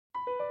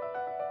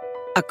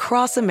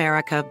Across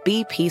America,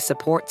 BP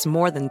supports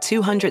more than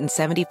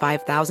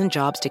 275,000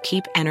 jobs to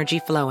keep energy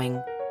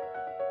flowing.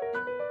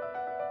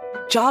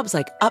 Jobs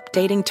like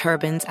updating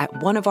turbines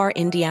at one of our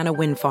Indiana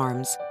wind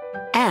farms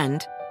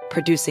and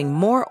producing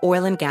more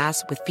oil and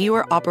gas with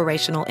fewer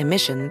operational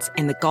emissions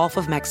in the Gulf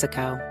of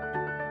Mexico.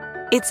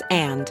 It's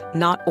and,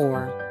 not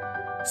or.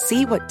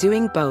 See what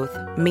doing both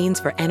means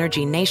for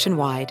energy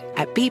nationwide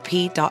at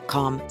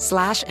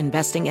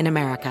bp.com/investing in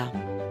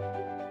America.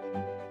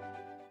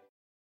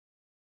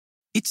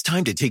 It's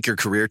time to take your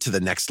career to the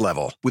next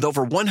level. With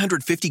over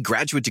 150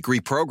 graduate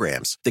degree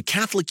programs, the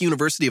Catholic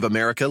University of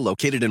America,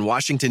 located in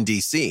Washington,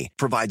 D.C.,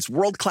 provides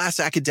world-class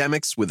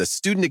academics with a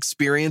student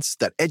experience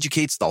that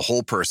educates the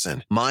whole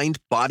person, mind,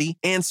 body,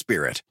 and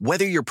spirit.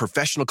 Whether your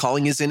professional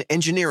calling is in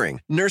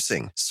engineering,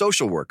 nursing,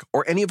 social work,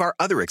 or any of our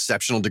other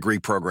exceptional degree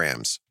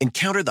programs,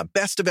 encounter the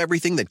best of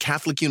everything that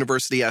Catholic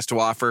University has to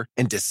offer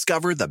and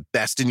discover the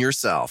best in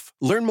yourself.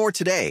 Learn more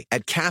today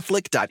at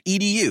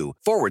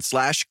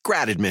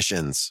catholic.edu/grad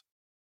admissions.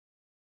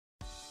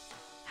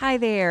 Hi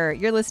there,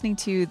 you're listening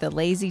to the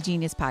Lazy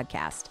Genius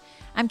Podcast.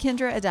 I'm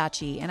Kendra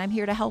Adachi, and I'm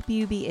here to help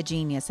you be a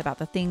genius about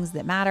the things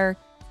that matter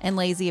and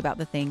lazy about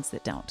the things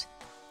that don't.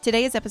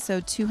 Today is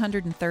episode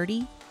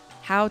 230,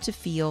 How to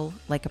Feel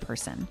Like a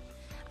Person.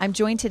 I'm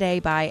joined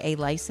today by a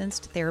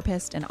licensed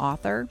therapist and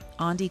author,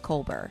 Aundi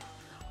Kolber.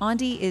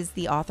 Aundi is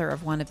the author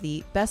of one of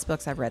the best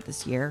books I've read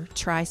this year,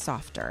 Try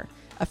Softer,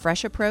 a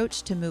fresh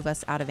approach to move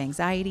us out of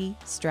anxiety,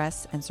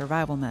 stress, and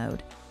survival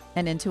mode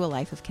and into a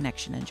life of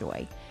connection and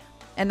joy.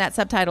 And that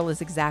subtitle is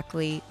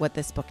exactly what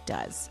this book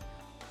does.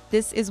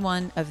 This is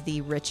one of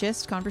the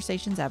richest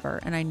conversations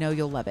ever, and I know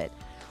you'll love it.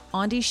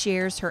 Aundi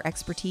shares her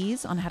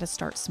expertise on how to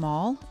start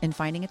small in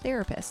finding a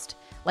therapist,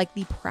 like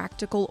the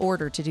practical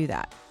order to do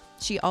that.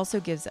 She also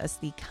gives us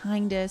the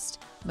kindest,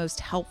 most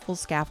helpful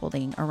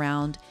scaffolding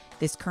around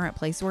this current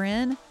place we're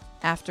in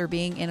after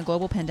being in a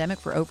global pandemic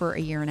for over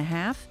a year and a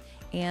half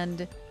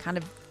and kind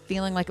of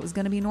feeling like it was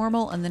going to be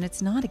normal, and then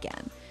it's not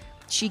again.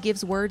 She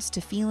gives words to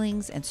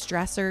feelings and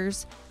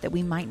stressors that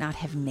we might not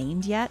have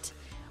named yet.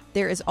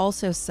 There is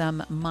also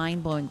some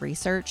mind-blowing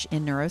research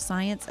in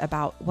neuroscience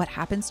about what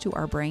happens to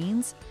our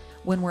brains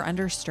when we're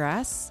under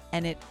stress,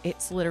 and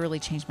it's literally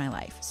changed my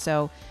life.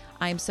 So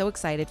I am so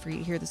excited for you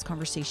to hear this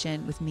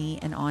conversation with me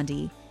and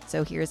Aundi.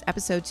 So here's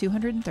episode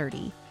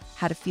 230,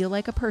 How to Feel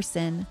Like a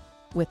Person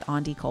with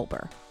Aundi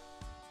Kolber.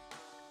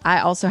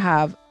 I also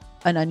have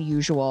an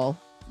unusual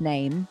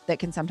name that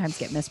can sometimes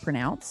get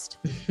mispronounced.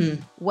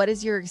 Mm-hmm. What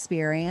is your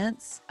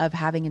experience of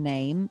having a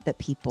name that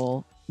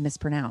people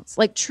mispronounce?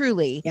 Like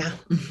truly,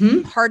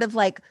 part of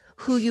like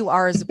who you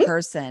are as a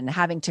person,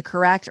 having to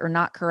correct or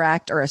not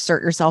correct or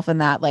assert yourself in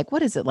that. Like,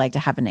 what is it like to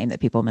have a name that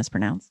people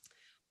mispronounce?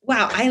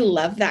 Wow, I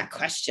love that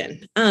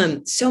question.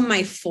 So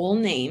my full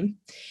name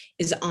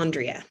is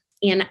Andrea,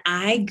 and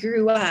I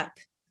grew up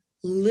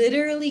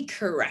literally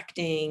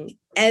correcting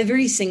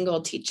every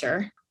single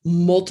teacher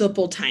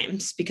multiple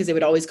times because they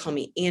would always call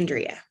me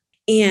Andrea.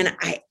 And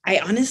I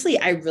honestly,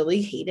 I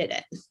really hated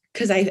it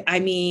because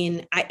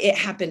it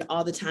happened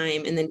all the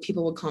time. And then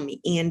people would call me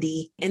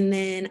Andy. And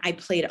then I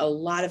played a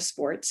lot of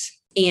sports,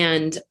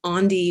 and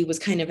Aundi was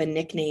kind of a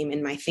nickname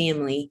in my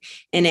family,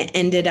 and it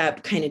ended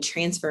up kind of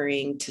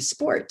transferring to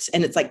sports.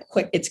 And it's like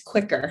it's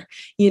quicker,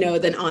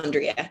 than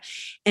Andrea.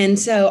 And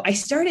so I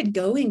started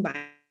going by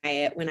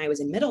it when I was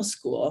in middle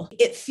school.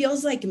 It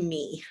feels like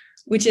me,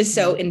 which is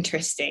so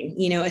interesting,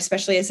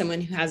 especially as someone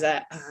who has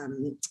a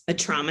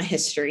trauma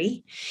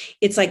history.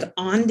 It's like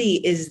Aundi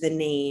is the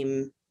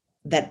name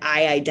that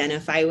I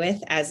identify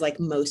with as like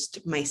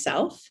most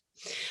myself.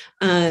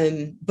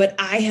 But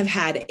I have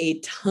had a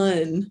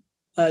ton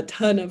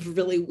of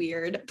really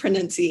weird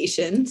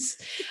pronunciations.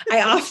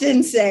 I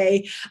often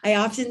say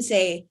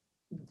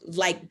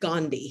like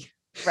Gandhi,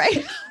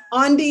 right?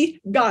 Aundi,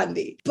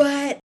 Gandhi.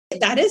 But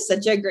that is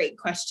such a great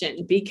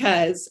question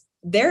because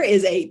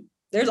there's a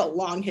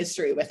long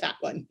history with that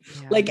one.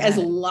 Yeah, as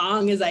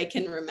long as I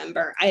can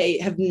remember, I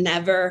have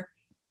never,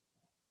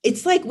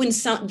 it's like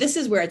this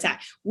is where it's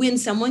at. When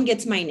someone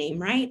gets my name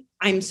right,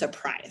 I'm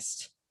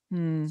surprised.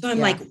 So I'm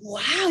like,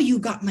 wow, you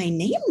got my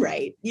name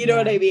right. You know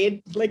what I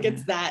mean? Like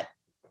it's like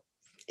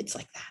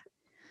that.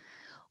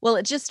 Well,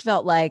 it just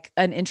felt like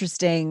an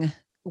interesting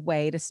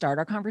way to start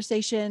our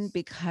conversation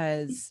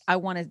because I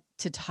wanted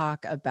to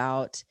talk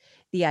about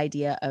the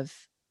idea of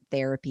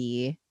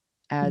therapy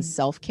as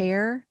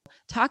self-care.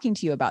 Talking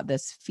to you about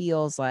this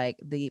feels like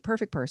the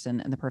perfect person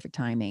and the perfect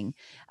timing.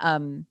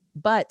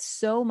 But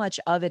so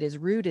much of it is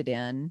rooted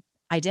in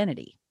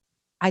identity.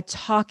 I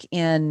talk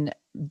in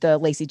the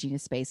Lazy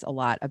Genius space a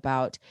lot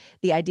about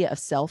the idea of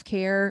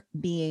self-care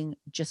being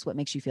just what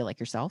makes you feel like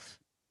yourself.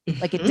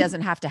 Like it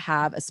doesn't have to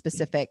have a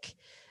specific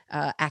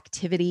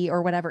activity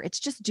or whatever. It's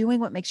just doing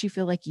what makes you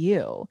feel like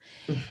you.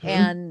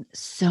 And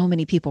so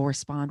many people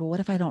respond, well, what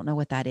if I don't know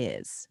what that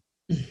is?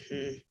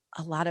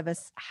 a lot of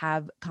us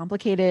have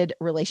complicated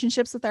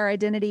relationships with our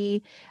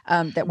identity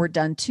that were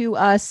done to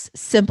us,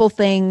 simple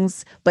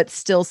things, but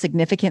still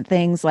significant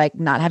things like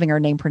not having our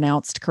name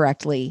pronounced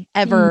correctly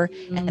ever.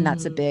 And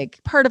that's a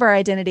big part of our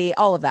identity,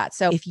 all of that.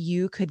 So if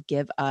you could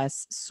give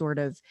us sort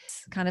of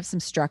kind of some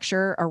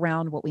structure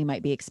around what we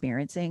might be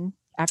experiencing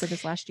after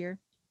this last year.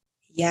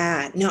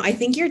 Yeah, no, I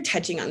think you're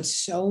touching on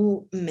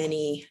so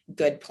many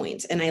good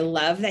points. And I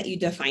love that you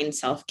define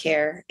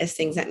self-care as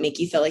things that make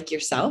you feel like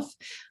yourself.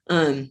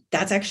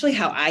 That's actually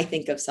how I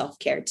think of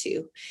self-care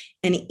too.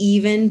 And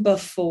even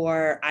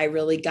before I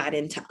really got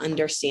into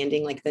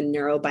understanding like the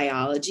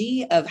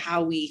neurobiology of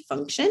how we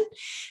function,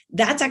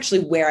 that's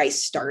actually where I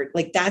start.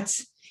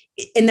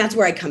 And that's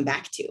where I come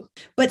back to.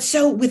 But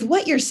so with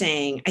what you're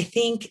saying, I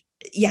think,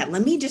 yeah,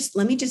 let me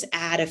just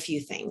add a few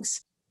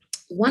things.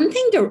 One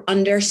thing to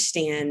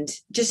understand,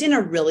 just in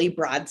a really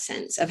broad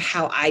sense of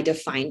how I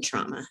define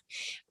trauma,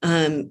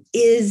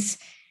 is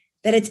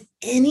that it's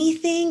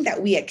anything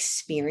that we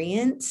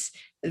experience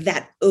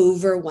that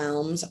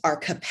overwhelms our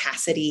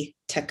capacity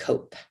to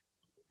cope.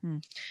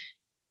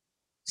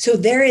 So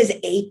there is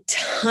a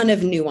ton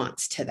of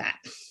nuance to that.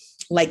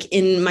 Like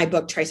in my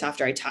book, Try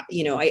Softer,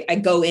 I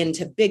go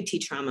into big T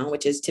trauma,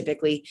 which is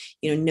typically,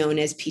 known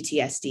as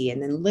PTSD,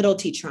 and then little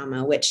T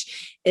trauma,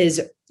 which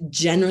is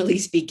generally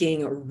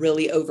speaking,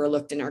 really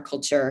overlooked in our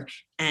culture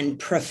and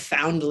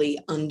profoundly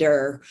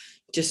under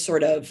just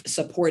sort of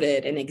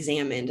supported and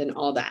examined and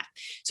all that.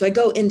 So I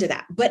go into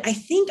that, but I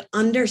think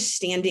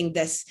understanding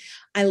this,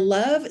 I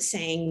love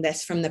saying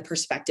this from the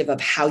perspective of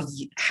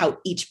how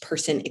each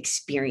person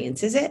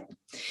experiences it.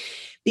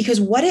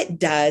 Because what it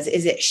does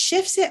is it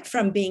shifts it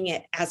from being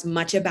it as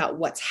much about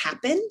what's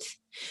happened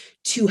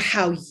to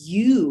how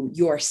you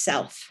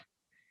yourself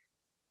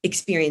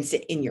experienced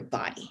it in your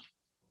body.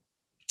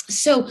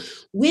 So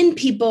when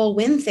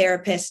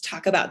therapists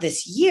talk about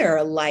this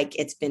year like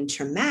it's been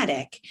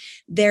traumatic,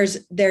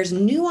 there's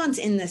nuance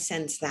in the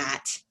sense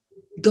that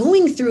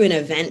going through an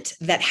event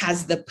that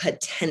has the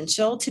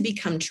potential to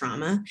become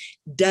trauma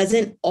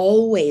doesn't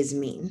always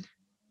mean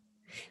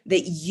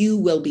that you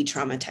will be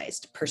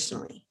traumatized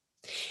personally.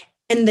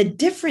 And the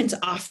difference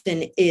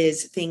often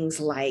is things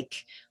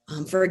like,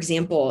 for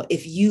example,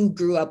 if you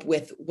grew up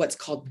with what's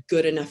called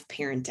good enough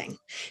parenting.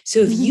 So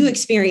if you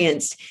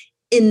experienced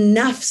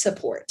enough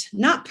support,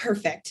 not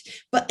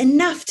perfect, but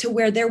enough to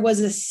where there was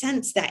a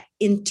sense that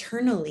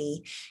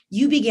internally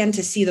you began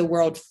to see the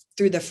world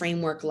through the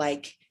framework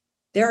like,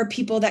 there are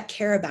people that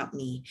care about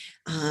me.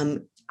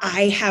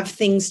 I have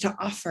things to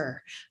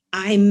offer.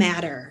 I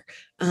matter.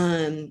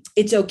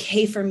 It's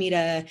okay for me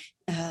to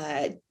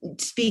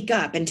speak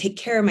up and take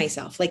care of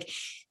myself. Like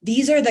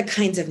these are the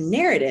kinds of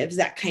narratives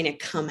that kind of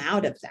come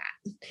out of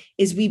that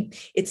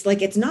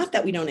it's not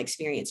that we don't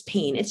experience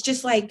pain. It's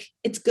just like,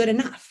 it's good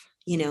enough,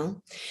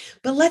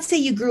 but let's say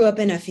you grew up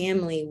in a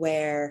family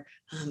where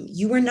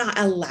you were not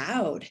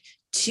allowed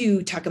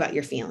to talk about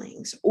your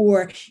feelings,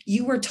 or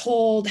you were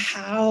told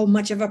how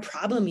much of a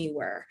problem you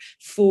were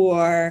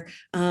for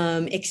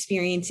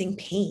experiencing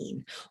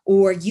pain,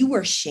 or you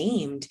were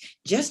shamed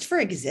just for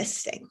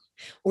existing,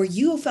 or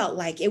you felt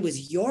like it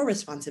was your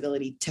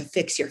responsibility to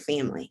fix your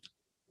family.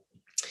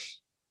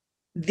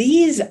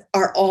 These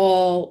are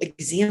all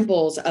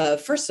examples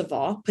of, first of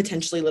all,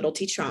 potentially little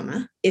T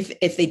trauma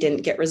if they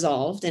didn't get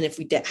resolved and if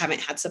we haven't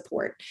had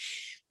support.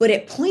 But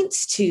it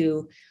points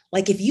to,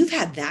 like, if you've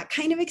had that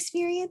kind of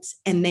experience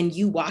and then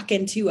you walk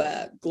into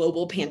a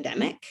global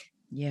pandemic.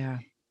 Yeah.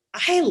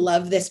 I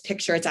love this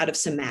picture. It's out of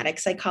somatic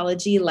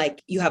psychology.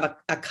 Like you have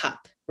a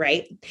cup,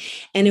 right?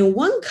 And in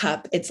one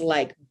cup, it's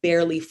like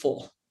barely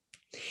full.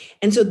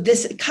 And so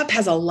this cup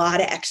has a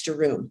lot of extra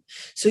room.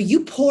 So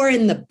you pour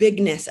in the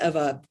bigness of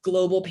a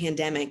global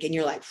pandemic and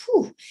you're like,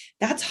 whew,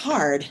 that's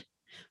hard,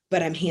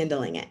 but I'm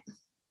handling it.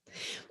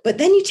 But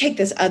then you take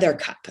this other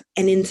cup,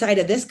 and inside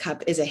of this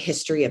cup is a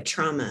history of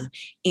trauma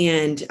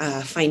and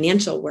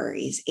financial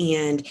worries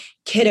and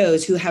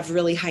kiddos who have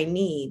really high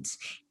needs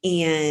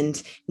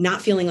and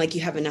not feeling like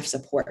you have enough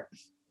support.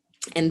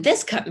 And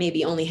this cup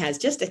maybe only has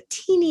just a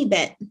teeny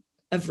bit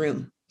of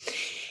room.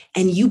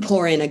 And you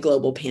pour in a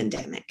global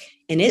pandemic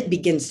and it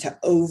begins to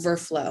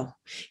overflow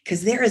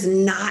because there is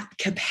not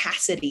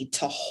capacity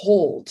to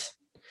hold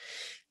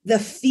the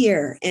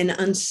fear and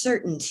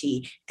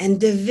uncertainty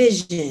and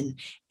division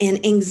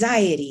and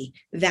anxiety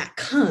that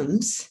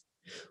comes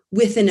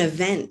with an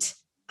event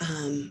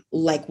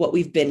like what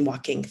we've been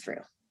walking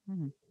through.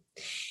 Mm-hmm.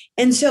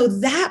 And so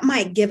that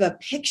might give a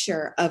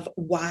picture of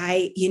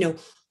why,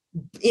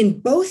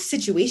 in both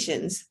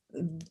situations,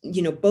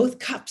 both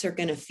cups are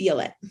going to feel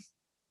it.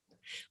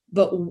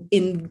 But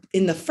in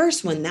the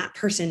first one, that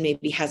person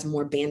maybe has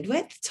more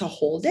bandwidth to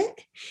hold it.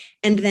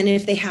 And then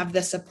if they have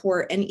the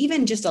support and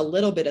even just a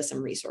little bit of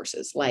some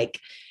resources like,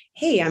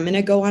 hey, I'm going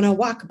to go on a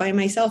walk by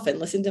myself and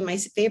listen to my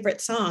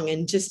favorite song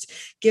and just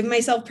give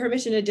myself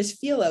permission to just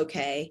feel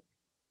okay,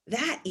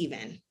 that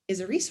even is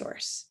a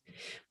resource.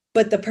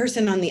 But the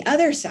person on the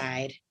other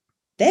side,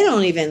 they're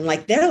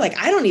like,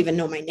 I don't even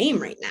know my name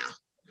right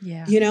now.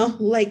 Yeah.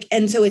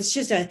 And so it's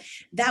just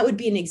that would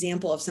be an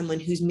example of someone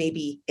who's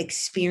maybe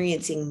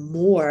experiencing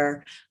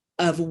more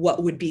of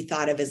what would be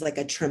thought of as like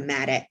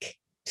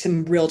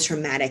some real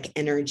traumatic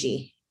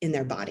energy in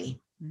their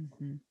body.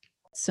 Mm-hmm.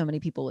 So many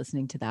people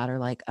listening to that are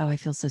like, oh, I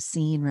feel so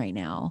seen right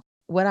now.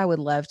 What I would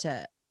love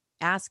to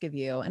ask of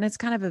you, and it's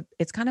kind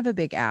of a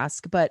big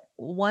ask, but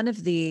one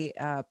of the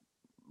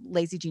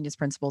Lazy Genius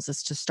principles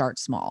is to start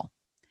small.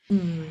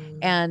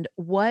 And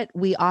what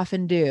we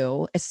often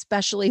do,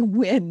 especially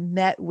when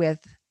met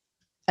with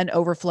an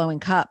overflowing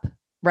cup,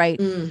 right?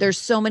 There's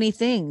so many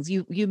things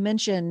you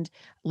mentioned,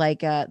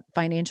 like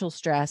financial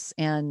stress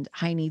and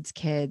high needs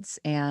kids.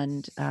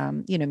 And,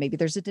 maybe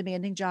there's a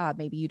demanding job,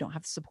 maybe you don't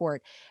have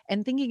support,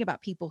 and thinking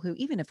about people who,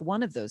 even if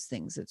one of those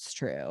things is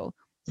true,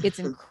 it's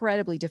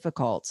incredibly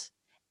difficult.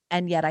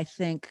 And yet I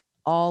think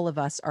all of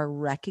us are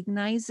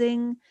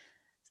recognizing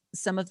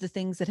some of the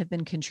things that have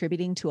been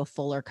contributing to a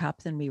fuller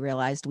cup than we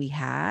realized we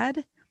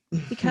had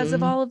because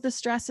of all of the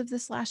stress of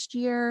this last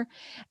year.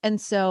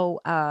 And so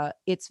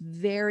it's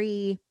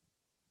very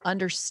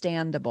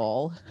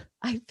understandable,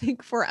 I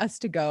think, for us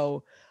to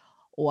go,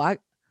 well,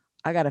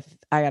 I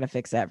gotta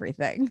fix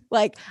everything.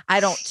 Like,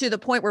 to the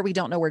point where we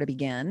don't know where to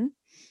begin.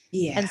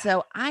 Yeah. And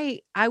so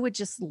I would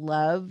just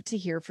love to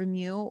hear from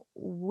you.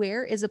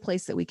 Where is a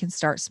place that we can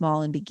start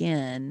small and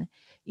begin?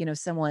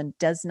 Someone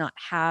does not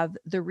have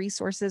the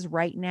resources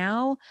right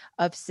now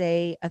of,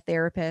 say, a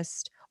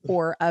therapist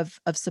or of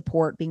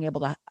support, being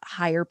able to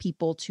hire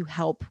people to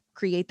help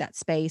create that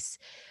space.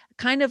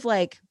 Kind of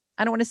like,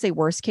 I don't want to say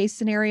worst case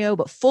scenario,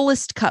 but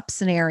fullest cup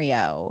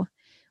scenario.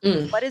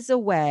 What is a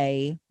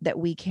way that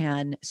we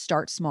can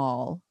start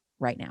small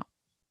right now?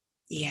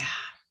 Yeah.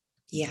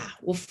 Yeah.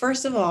 Well,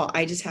 first of all,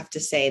 I just have to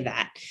say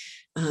that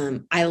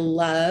I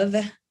love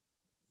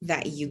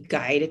that you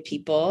guide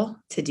people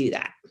to do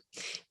that,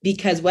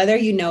 because whether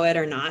you know it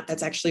or not,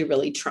 that's actually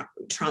really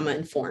trauma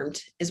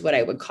informed is what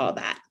I would call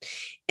that.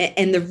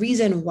 And the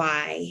reason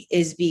why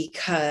is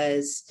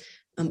because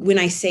when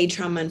I say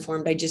trauma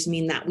informed, I just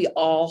mean that we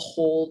all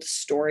hold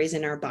stories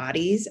in our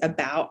bodies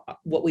about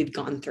what we've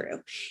gone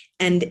through.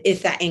 And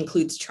if that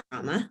includes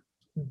trauma,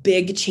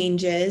 big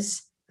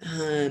changes,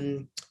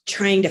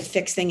 trying to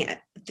fix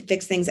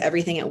things,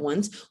 everything at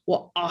once,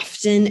 will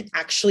often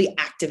actually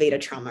activate a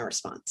trauma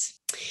response.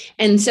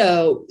 And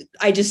so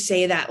I just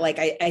say that, like,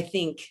 I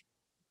think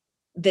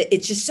that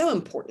it's just so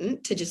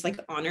important to just like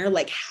honor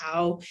like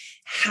how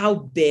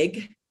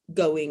big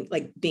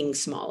being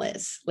small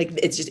is. Like,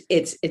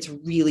 it's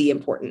really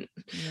important.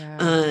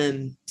 Yeah.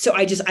 So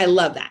I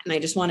love that. And I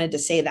just wanted to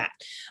say that.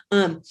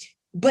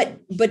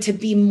 But to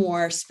be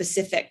more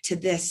specific to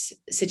this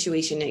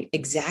situation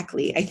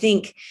exactly, I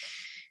think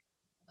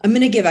I'm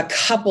going to give a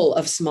couple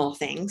of small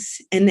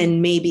things, and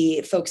then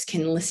maybe folks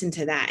can listen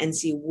to that and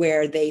see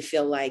where they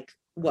feel like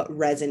what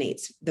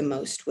resonates the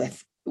most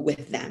with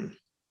them.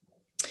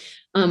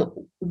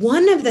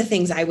 One of the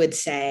things I would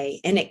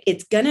say, and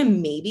it's going to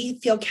maybe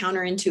feel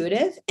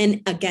counterintuitive,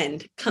 and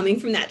again, coming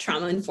from that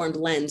trauma-informed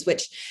lens,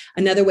 which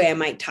another way I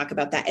might talk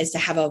about that is to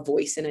have a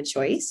voice and a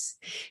choice.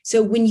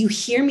 So when you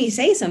hear me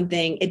say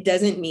something, it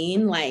doesn't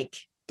mean like,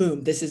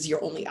 boom, this is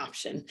your only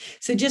option.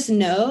 So just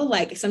know,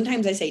 like,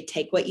 sometimes I say,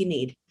 take what you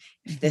need.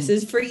 If this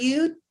is for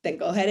you, then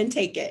go ahead and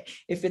take it.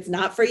 If it's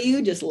not for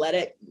you, just let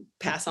it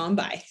pass on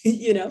by,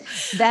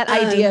 That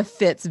idea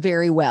fits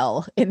very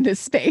well in this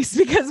space,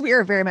 because we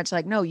are very much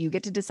like, no, you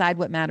get to decide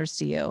what matters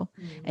to you,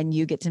 and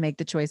you get to make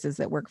the choices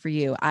that work for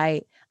you.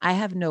 I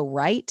have no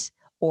right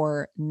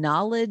or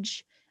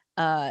knowledge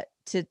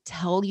to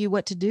tell you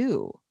what to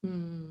do.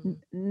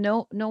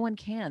 No one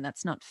can.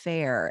 That's not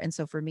fair. And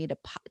so for me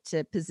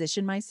to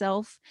position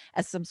myself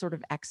as some sort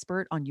of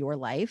expert on your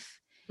life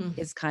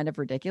is kind of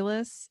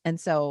ridiculous. And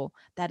so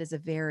that is a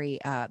very,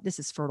 this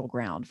is fertile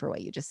ground for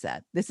what you just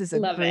said. This is a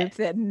group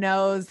that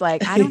knows,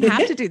 like, I don't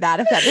have to do that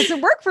if that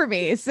doesn't work for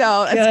me. So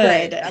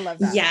that's great. I love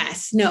that.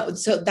 Yes. No.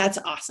 So that's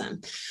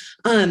awesome.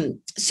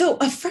 So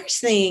a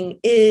first thing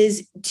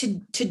is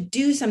to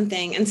do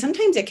something, and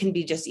sometimes it can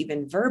be just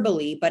even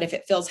verbally, but if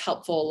it feels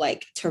helpful,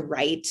 like to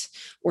write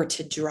or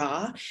to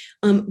draw,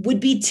 would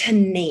be to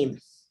name,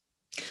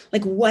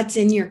 like, what's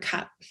in your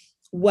cup.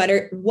 What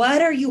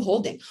are you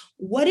holding?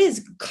 What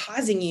is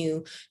causing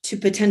you to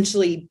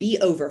potentially be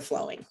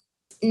overflowing?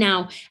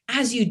 Now,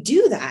 as you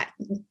do that,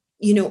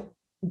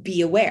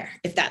 be aware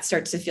if that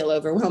starts to feel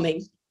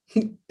overwhelming,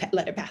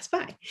 let it pass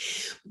by.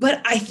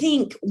 But I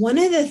think one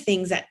of the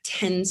things that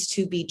tends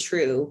to be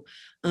true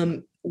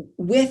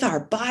with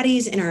our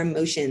bodies and our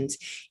emotions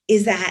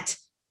is that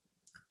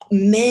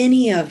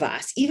many of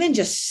us, even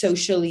just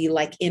socially,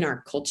 like in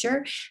our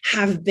culture,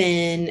 have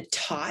been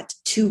taught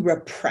to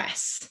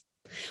repress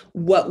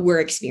what we're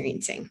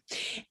experiencing.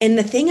 And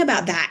the thing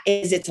about that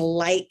is it's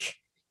like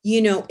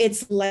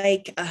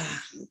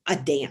a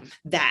dam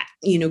that,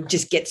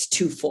 just gets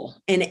too full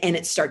and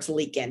it starts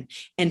leaking.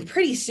 And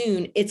pretty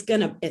soon it's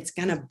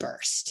gonna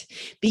burst,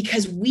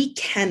 because we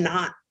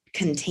cannot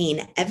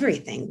contain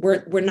everything.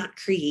 We're not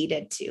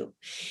created to.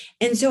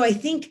 And so I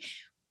think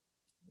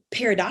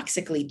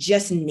paradoxically,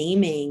 just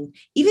naming,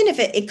 even if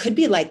it could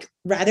be like,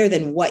 rather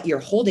than what you're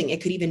holding,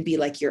 it could even be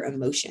like your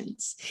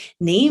emotions,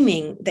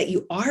 naming that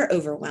you are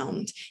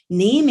overwhelmed,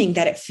 naming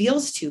that it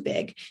feels too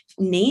big,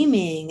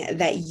 naming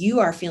that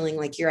you are feeling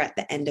like you're at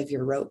the end of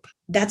your rope.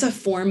 That's a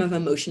form of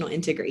emotional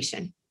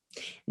integration.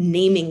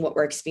 Naming what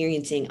we're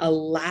experiencing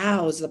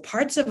allows the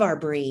parts of our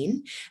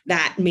brain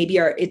that maybe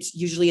it's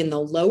usually in the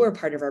lower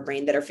part of our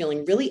brain that are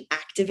feeling really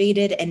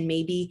activated. And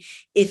maybe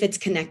if it's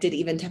connected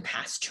even to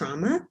past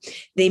trauma,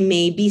 they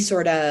may be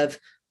sort of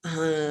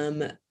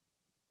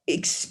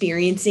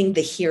experiencing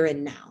the here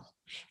and now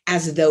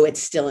as though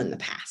it's still in the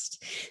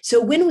past.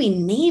 So when we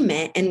name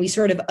it and we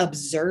sort of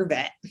observe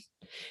it,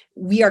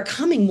 we are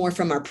coming more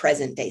from our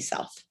present day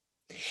self.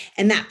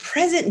 And that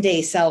present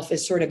day self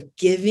is sort of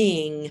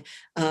giving,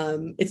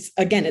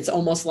 it's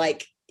almost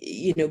like,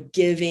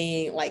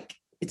 giving, like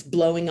it's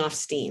blowing off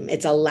steam.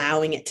 It's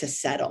allowing it to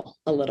settle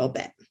a little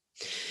bit.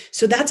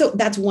 So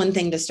that's one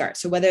thing to start.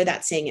 So whether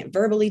that's saying it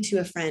verbally to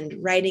a friend,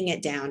 writing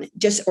it down,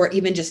 or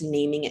even just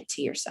naming it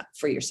to yourself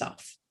for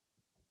yourself.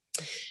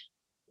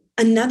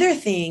 Another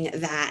thing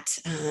that,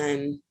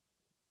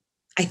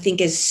 I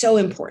think is so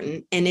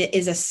important, and it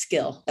is a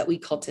skill that we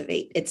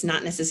cultivate. It's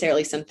not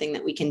necessarily something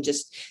that we can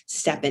just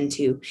step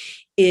into,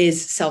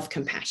 is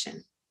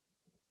self-compassion.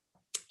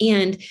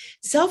 And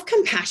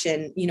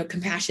self-compassion,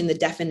 compassion, the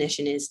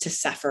definition is to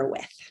suffer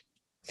with.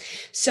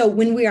 So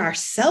when we are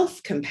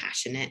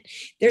self-compassionate,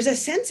 there's a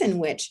sense in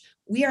which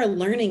we are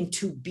learning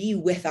to be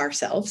with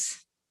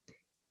ourselves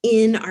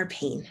in our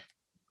pain.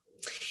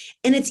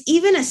 And it's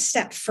even a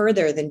step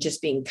further than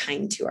just being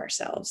kind to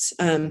ourselves.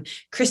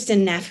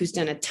 Kristen Neff, who's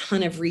done a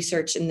ton of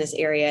research in this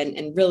area,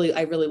 and really,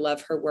 I really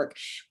love her work,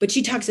 but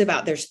she talks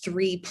about there's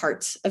 3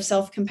 parts of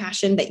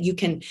self-compassion that you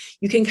can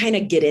kind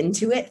of get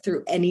into it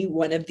through any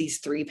one of these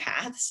 3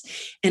 paths.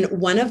 And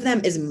one of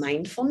them is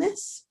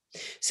mindfulness.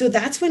 So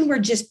that's when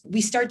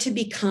we start to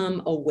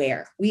become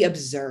aware. We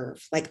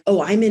observe, like,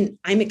 oh,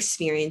 I'm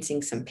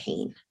experiencing some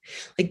pain.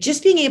 Like,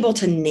 just being able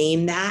to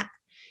name that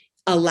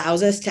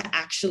allows us to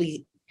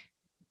actually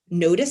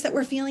notice that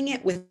we're feeling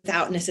it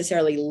without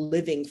necessarily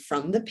living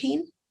from the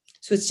pain.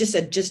 So it's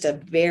just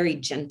a very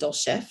gentle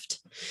shift.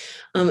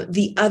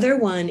 The other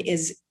one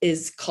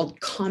is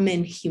called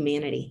common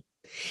humanity.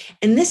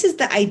 And this is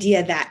the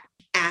idea that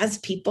as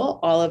people,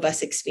 all of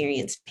us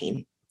experience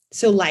pain.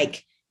 So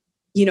like,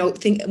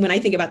 when I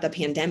think about the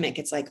pandemic,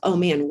 it's like, oh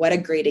man, what a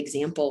great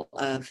example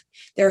of,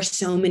 there are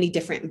so many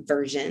different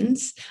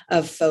versions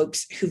of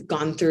folks who've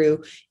gone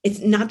through. It's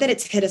not that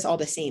it's hit us all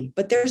the same,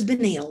 but there's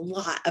been a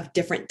lot of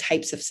different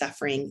types of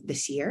suffering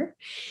this year.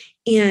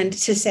 And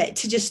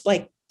to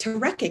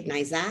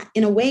recognize that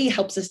in a way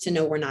helps us to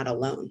know we're not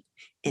alone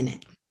in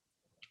it.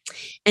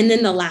 And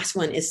then the last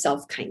one is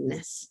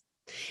self-kindness.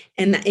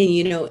 And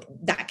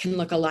that can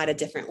look a lot of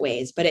different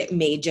ways, but it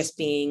may just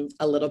being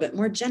a little bit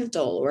more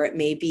gentle, or it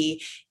may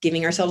be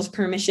giving ourselves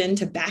permission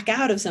to back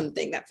out of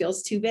something that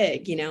feels too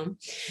big,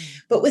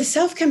 But with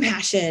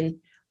self-compassion,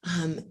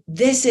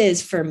 this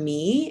is for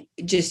me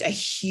just a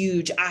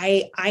huge,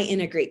 I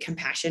integrate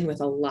compassion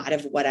with a lot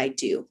of what I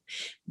do,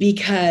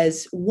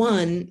 because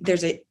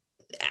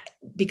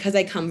because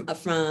I come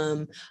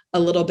from a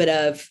little bit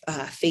of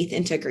faith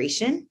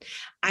integration,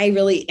 I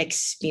really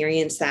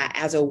experience that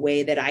as a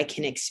way that I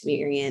can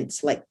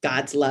experience like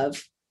God's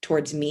love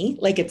towards me.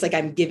 Like, it's like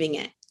I'm giving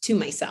it to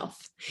myself.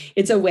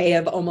 It's a way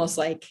of almost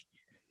like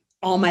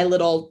all my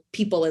little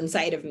people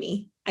inside of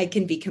me, I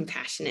can be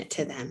compassionate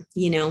to them,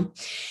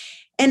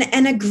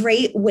 and a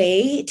great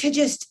way to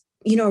just,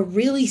 a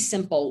really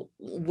simple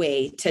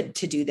way to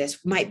do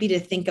this might be to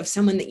think of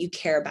someone that you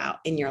care about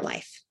in your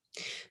life,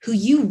 who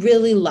you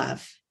really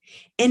love.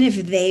 And if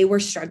they were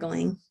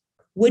struggling,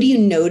 what do you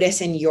notice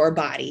in your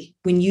body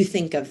when you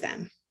think of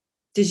them?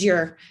 Does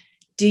your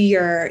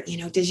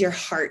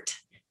heart,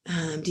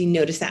 do you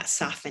notice that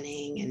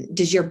softening? And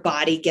does your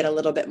body get a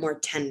little bit more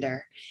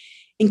tender?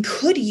 And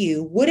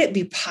would it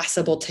be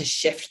possible to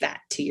shift that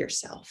to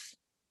yourself?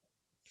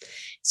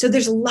 So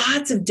there's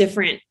lots of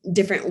different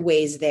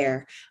ways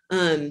there.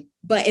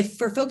 But if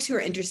for folks who are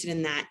interested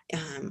in that,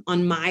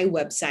 on my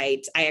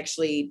website, I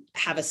actually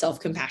have a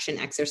self-compassion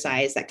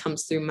exercise that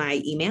comes through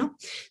my email.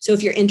 So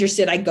if you're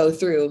interested, I go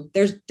through,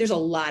 there's a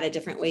lot of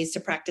different ways to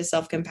practice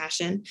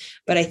self-compassion,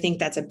 but I think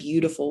that's a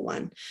beautiful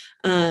one.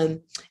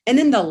 And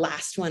then the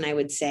last one I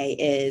would say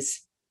is,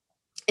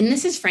 and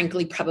this is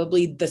frankly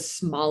probably the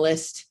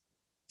smallest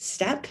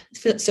step.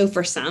 So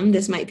for some,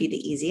 this might be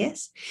the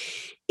easiest,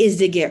 is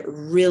to get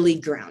really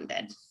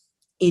grounded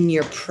in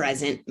your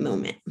present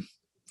moment.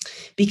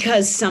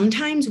 Because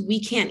sometimes we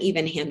can't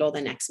even handle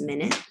the next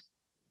minute.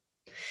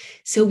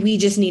 So we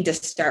just need to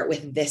start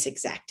with this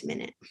exact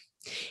minute.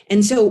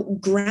 And so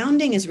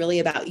grounding is really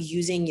about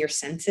using your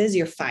senses,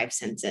 your 5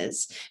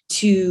 senses,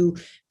 to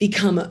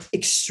become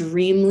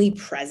extremely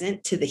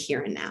present to the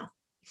here and now.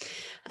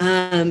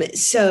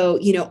 So,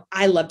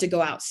 I love to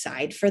go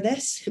outside for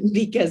this,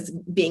 because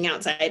being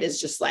outside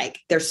is just like,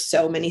 there's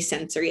so many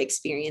sensory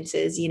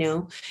experiences,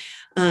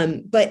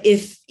 but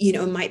if,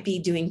 it might be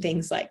doing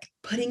things like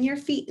putting your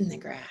feet in the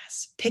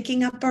grass,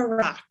 picking up a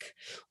rock.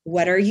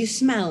 What are you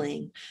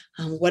smelling?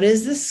 What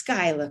does the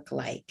sky look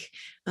like?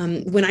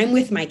 When I'm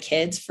with my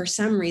kids, for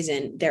some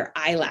reason, their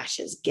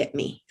eyelashes get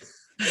me.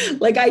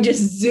 Like I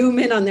just zoom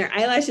in on their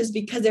eyelashes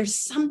because there's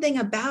something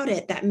about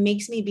it that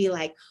makes me be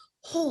like,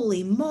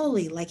 holy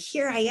moly, like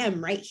here I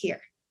am right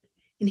here.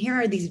 And here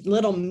are these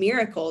little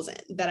miracles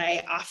that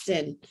I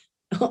often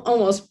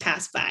almost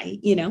pass by,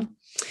 you know?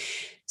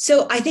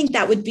 So I think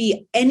that would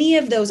be any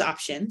of those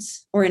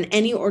options or in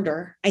any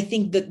order. I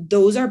think that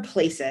those are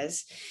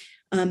places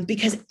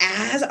because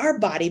as our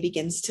body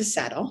begins to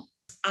settle,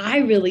 I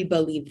really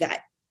believe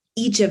that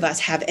each of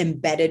us have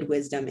embedded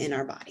wisdom in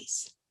our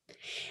bodies.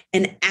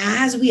 And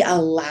as we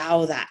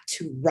allow that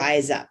to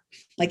rise up,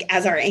 like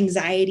as our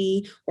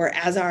anxiety or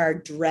as our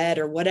dread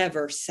or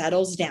whatever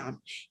settles down,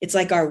 it's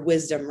like our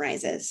wisdom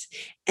rises.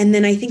 And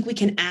then I think we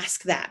can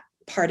ask that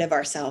part of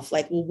ourselves,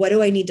 like, well, what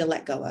do I need to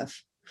let go of?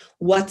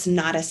 What's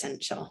not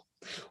essential?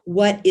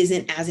 What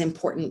isn't as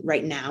important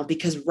right now?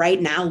 Because right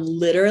now,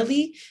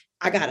 literally,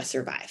 I got to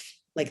survive.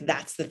 Like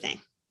that's the thing.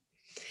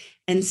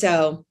 And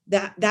so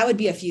that would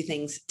be a few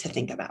things to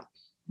think about.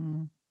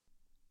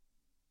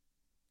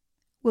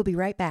 We'll be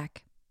right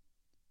back.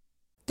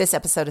 This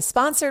episode is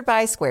sponsored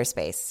by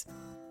Squarespace.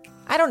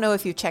 I don't know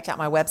if you've checked out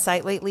my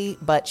website lately,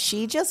 but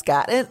she just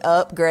got an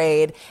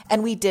upgrade,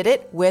 and we did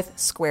it with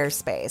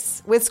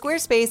Squarespace. With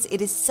Squarespace,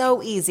 it is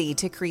so easy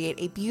to create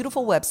a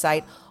beautiful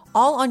website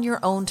all on your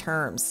own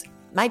terms.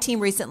 My team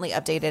recently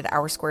updated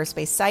our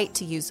Squarespace site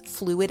to use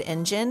Fluid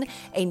Engine,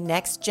 a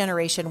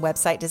next-generation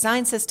website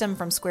design system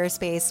from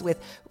Squarespace with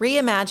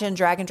reimagined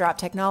drag-and-drop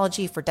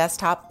technology for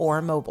desktop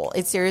or mobile.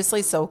 It's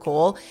seriously so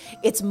cool.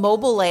 Its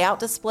mobile layout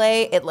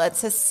display, it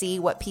lets us see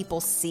what people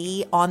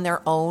see on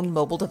their own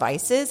mobile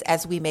devices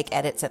as we make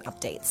edits and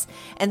updates.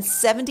 And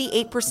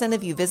 78%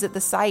 of you visit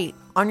the site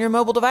on your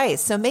mobile device.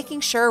 So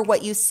making sure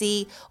what you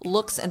see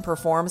looks and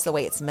performs the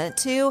way it's meant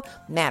to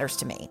matters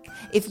to me.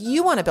 If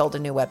you want to build a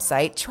new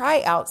website,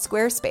 try out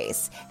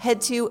Squarespace.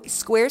 Head to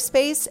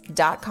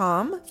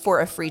squarespace.com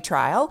for a free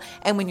trial.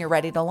 And when you're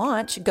ready to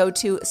launch, go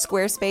to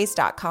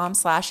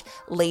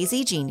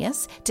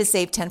squarespace.com/lazygenius to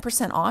save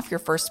 10% off your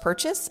first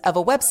purchase of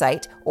a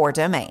website or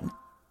domain.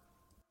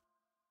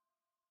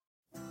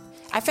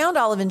 I found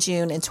Olive &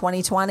 June in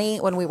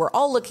 2020 when we were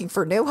all looking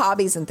for new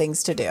hobbies and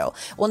things to do.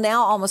 Well,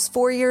 now almost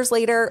 4 years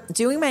later,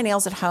 doing my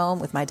nails at home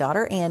with my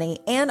daughter Annie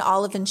and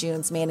Olive &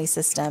 June's Mani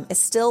system is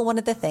still one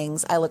of the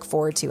things I look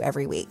forward to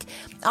every week.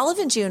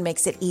 Olive & June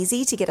makes it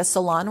easy to get a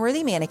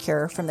salon-worthy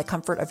manicure from the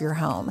comfort of your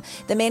home.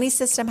 The Mani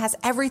system has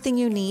everything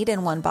you need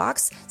in one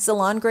box,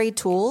 salon-grade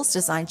tools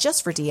designed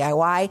just for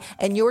DIY,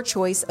 and your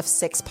choice of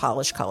 6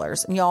 polish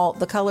colors. And y'all,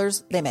 the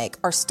colors they make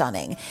are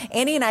stunning.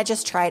 Annie and I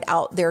just tried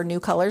out their new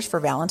colors for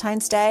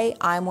Valentine's Day.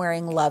 I'm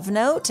wearing Love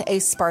Note, a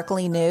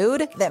sparkly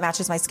nude that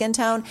matches my skin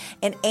tone,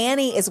 and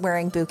Annie is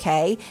wearing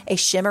Bouquet, a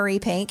shimmery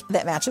pink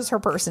that matches her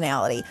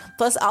personality.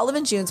 Plus,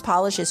 Olive & June's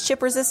polish is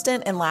chip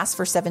resistant and lasts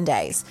for 7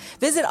 days.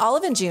 Visit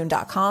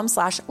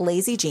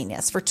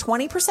oliveandjune.com/lazygenius for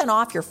 20%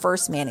 off your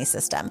first Mani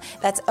system.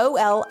 That's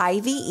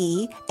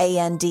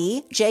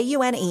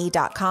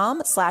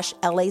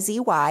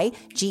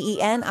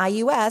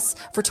oliveandjune.com/lazygenius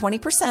for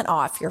 20%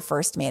 off your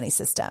first Mani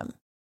system.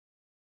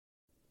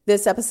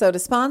 This episode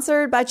is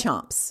sponsored by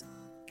Chomps.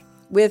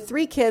 With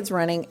 3 kids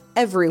running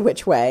every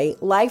which way,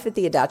 life at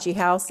the Adachi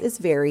house is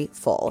very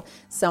full.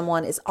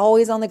 Someone is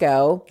always on the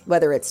go,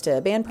 whether it's to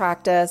band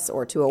practice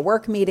or to a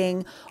work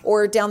meeting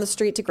or down the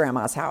street to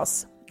grandma's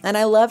house. And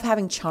I love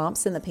having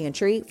Chomps in the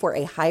pantry for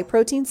a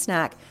high-protein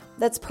snack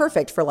that's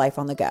perfect for life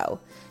on the go.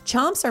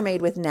 Chomps are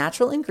made with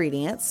natural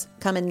ingredients,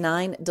 come in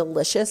 9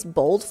 delicious,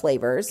 bold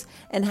flavors,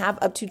 and have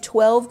up to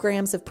 12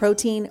 grams of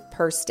protein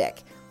per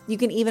stick. You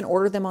can even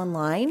order them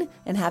online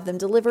and have them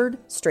delivered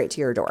straight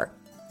to your door.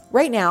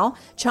 Right now,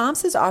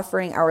 Chomps is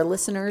offering our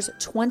listeners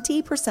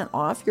 20%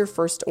 off your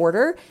first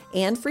order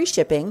and free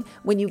shipping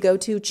when you go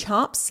to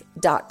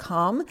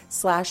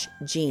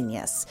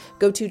chomps.com/genius.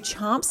 Go to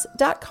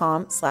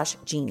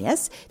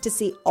chomps.com/genius to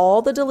see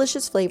all the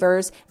delicious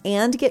flavors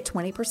and get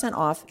 20%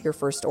 off your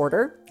first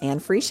order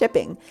and free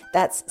shipping.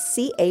 That's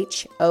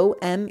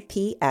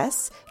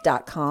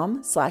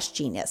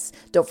chomps.com/genius.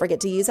 Don't forget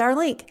to use our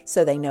link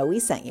so they know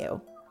we sent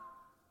you.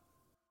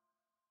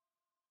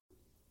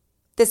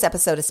 This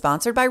episode is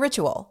sponsored by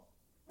Ritual.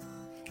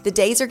 The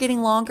days are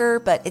getting longer,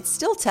 but it's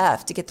still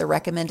tough to get the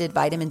recommended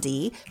vitamin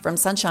D from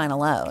sunshine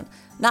alone,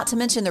 not to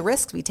mention the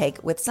risks we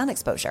take with sun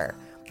exposure.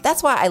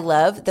 That's why I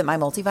love that my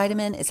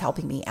multivitamin is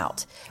helping me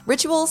out.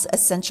 Ritual's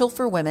Essential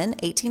for Women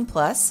 18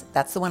 Plus,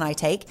 that's the one I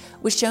take,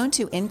 was shown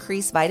to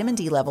increase vitamin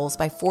D levels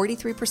by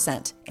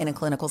 43% in a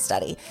clinical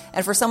study.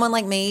 And for someone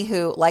like me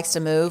who likes to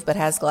move but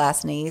has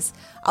glass knees,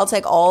 I'll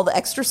take all the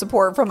extra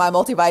support from my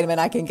multivitamin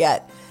I can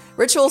get.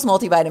 Ritual's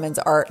multivitamins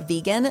are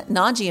vegan,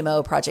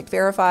 non-GMO, project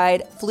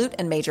verified, flute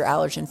and major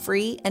allergen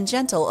free, and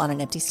gentle on an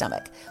empty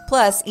stomach.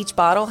 Plus, each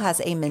bottle has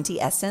a minty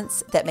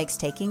essence that makes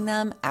taking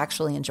them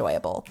actually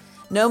enjoyable.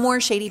 No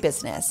more shady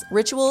business.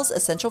 Ritual's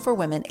Essential for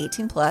Women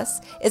 18 Plus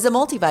is a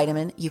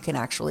multivitamin you can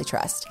actually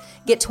trust.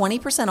 Get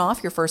 20%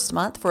 off your first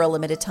month for a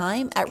limited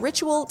time at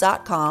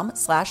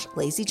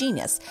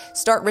ritual.com/lazygenius.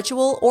 Start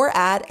Ritual or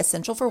add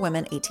Essential for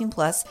Women 18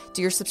 Plus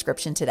to your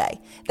subscription today.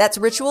 That's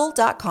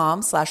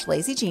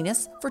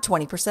ritual.com/lazygenius for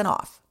 20%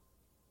 off.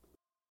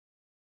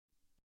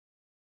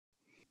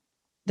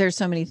 There's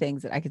so many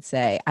things that I could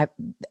say.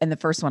 And the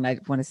first one I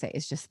want to say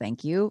is just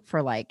thank you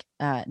for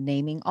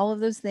naming all of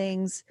those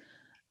things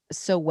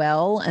so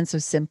well and so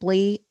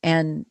simply.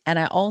 And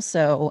I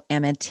also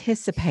am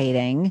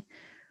anticipating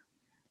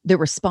the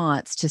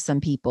response to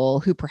some people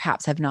who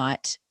perhaps have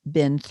not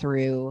been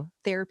through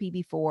therapy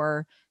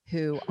before,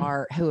 who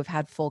have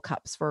had full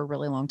cups for a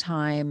really long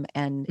time,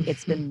 and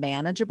it's been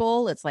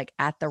manageable. It's like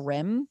at the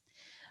rim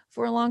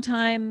for a long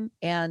time.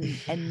 And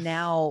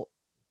now,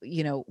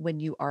 when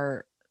you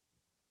are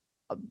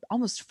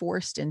almost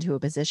forced into a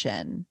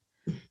position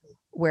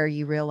where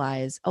you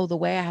realize, oh, the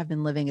way I have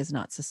been living is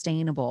not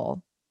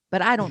sustainable,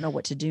 but I don't know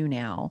what to do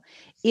now.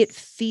 It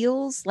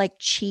feels like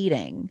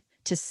cheating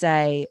to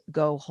say,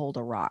 go hold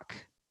a rock.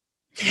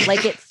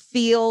 Like it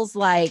feels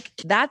like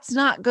that's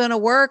not going to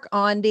work,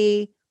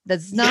 Aundi.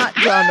 That's not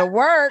going to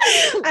work.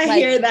 I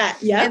hear that.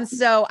 Yeah. And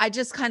so I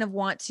just kind of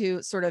want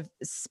to sort of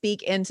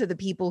speak into the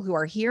people who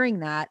are hearing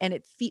that. And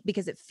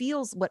because it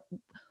feels what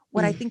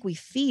I think we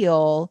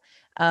feel,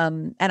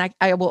 and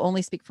I will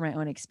only speak from my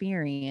own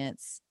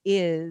experience,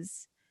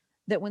 is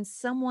that when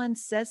someone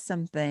says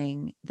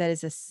something that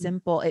is a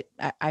simple,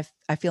 I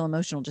feel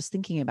emotional just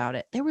thinking about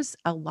it. There was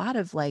a lot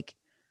of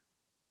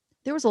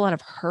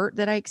hurt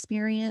that I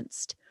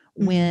experienced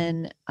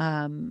when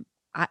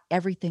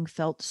everything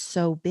felt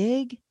so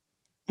big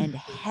and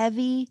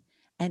heavy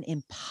and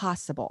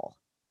impossible.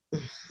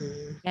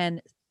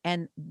 And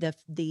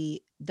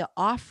the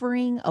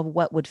offering of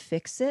what would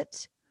fix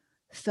it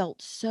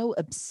felt so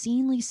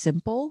obscenely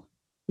simple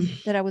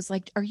that I was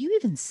like, are you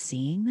even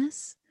seeing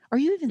this? Are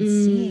you even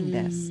seeing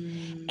this?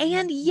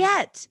 And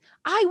yet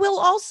I will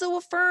also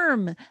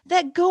affirm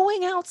that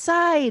going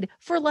outside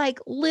for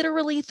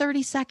literally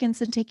 30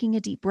 seconds and taking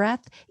a deep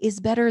breath is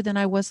better than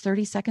I was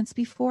 30 seconds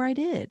before I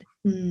did.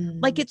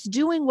 It's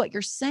doing what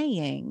you're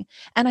saying.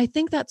 And I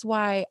think that's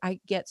why I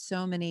get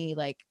so many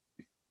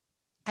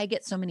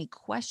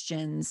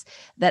questions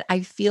that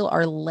I feel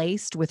are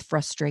laced with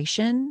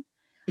frustration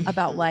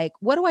about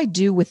what do I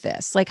do with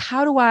this?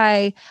 How do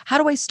I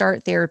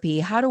start therapy?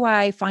 How do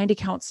I find a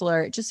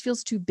counselor? It just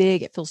feels too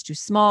big. It feels too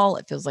small.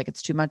 It feels like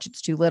it's too much.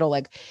 It's too little.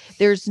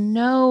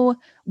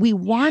 We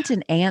want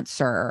an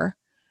answer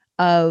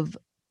of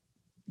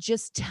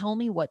just tell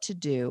me what to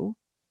do.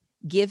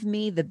 Give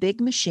me the big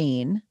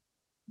machine.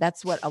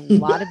 That's what a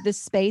lot of this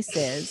space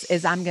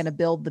is I'm going to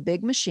build the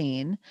big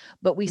machine,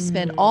 but we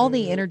spend all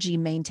the energy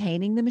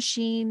maintaining the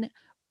machine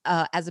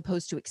as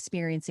opposed to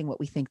experiencing what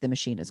we think the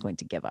machine is going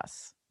to give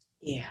us.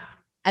 Yeah.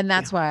 And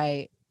that's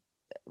why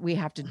we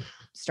have to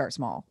start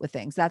small with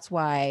things. That's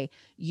why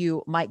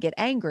you might get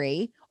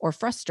angry or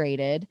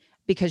frustrated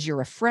because you're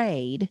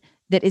afraid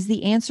that is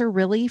the answer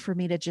really for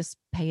me to just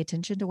pay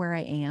attention to where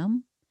I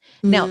am.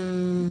 Now,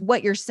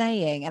 what you're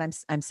saying, and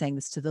I'm saying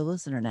this to the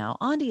listener now,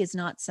 Aundi is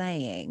not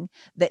saying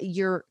that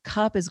your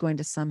cup is going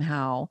to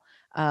somehow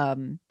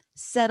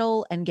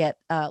settle and get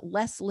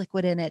less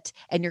liquid in it,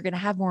 and you're going to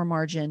have more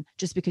margin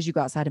just because you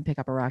go outside and pick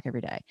up a rock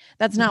every day.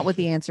 That's not what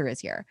the answer is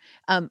here.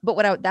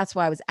 But that's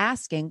why I was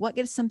asking, what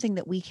is something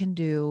that we can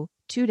do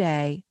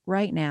today,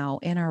 right now,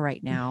 in our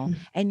right now?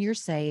 And you're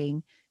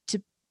saying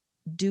to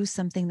do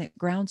something that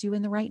grounds you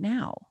in the right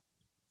now.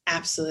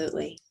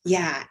 Absolutely.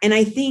 Yeah. And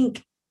I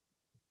think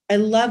I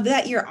love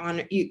that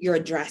you're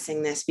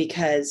addressing this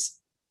because,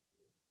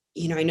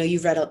 I know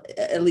you've read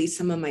at least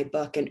some of my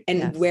book, and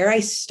yes. Where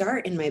I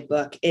start in my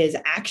book is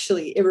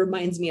actually, it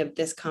reminds me of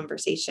this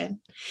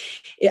conversation.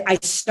 I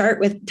start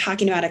with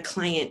talking about a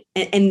client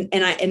and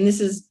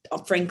this is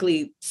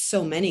frankly,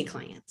 so many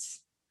clients,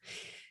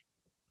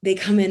 they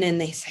come in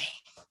and they say,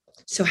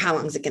 so how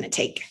long is it going to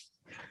take?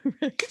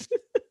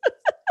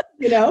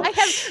 I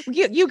have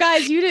you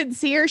guys, you didn't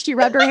see her. She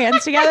rubbed her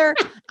hands together.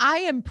 I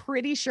am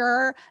pretty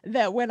sure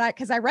that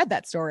because I read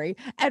that story,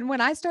 and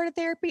when I started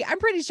therapy, I'm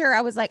pretty sure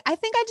I was like, I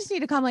think I just need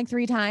to come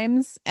 3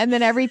 times and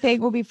then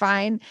everything will be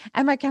fine.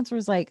 And my counselor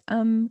was like,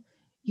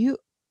 you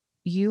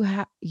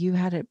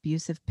had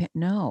abusive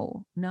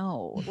no,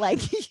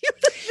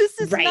 this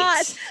is right.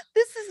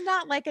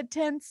 not like a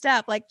 10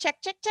 step, check,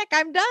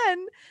 I'm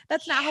done.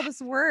 That's not how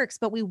this works,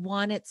 but we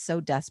want it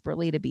so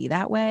desperately to be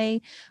that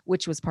way,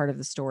 which was part of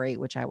the story,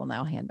 which I will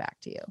now hand back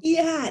to you.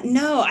 Yeah,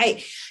 no,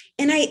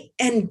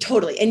 and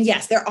totally. And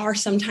yes, there are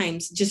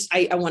sometimes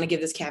I want to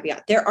give this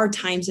caveat. There are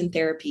times in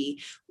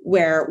therapy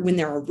when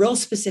there are real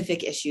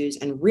specific issues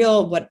and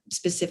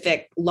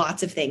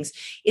lots of things,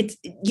 it's,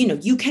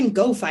 you can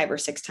go 5 or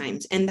 6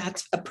 times and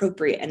that's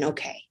appropriate and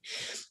okay.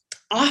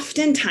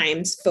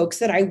 Oftentimes folks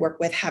that I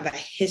work with have a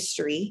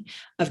history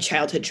of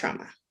childhood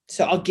trauma.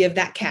 So I'll give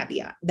that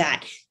caveat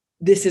that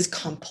this is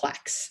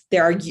complex.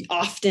 There are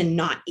often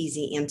not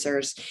easy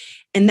answers.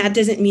 And that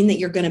doesn't mean that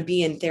you're going to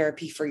be in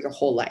therapy for your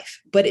whole life,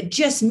 but it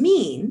just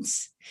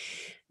means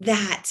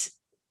that,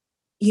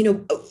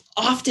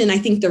 often I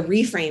think the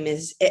reframe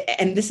is,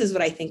 and this is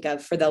what I think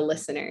of for the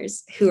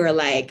listeners who are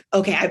like,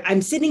 okay,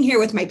 I'm sitting here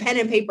with my pen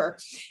and paper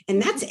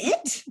and that's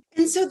it.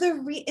 And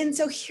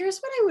so here's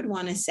what I would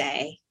want to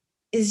say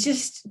is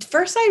just,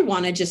 first, I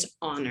want to just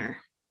honor.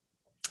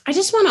 I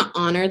just want to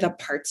honor the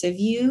parts of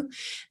you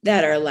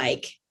that are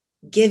like,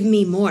 give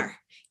me more,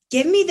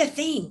 give me the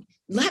thing.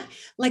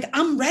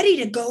 I'm ready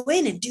to go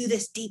in and do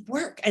this deep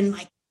work. And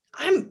like,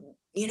 I'm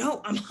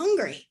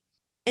hungry.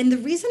 And the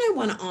reason I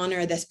want to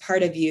honor this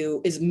part of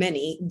you is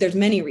there's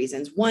many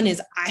reasons. One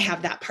is I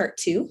have that part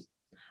too.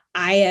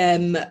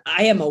 I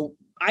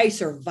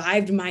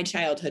survived my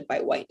childhood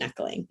by white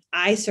knuckling.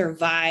 I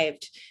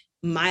survived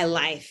my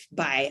life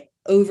by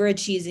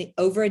overachieving,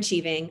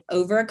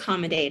 over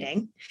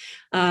accommodating,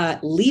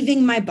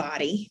 leaving my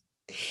body.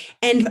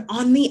 And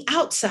on the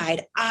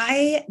outside,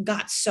 I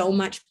got so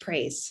much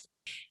praise.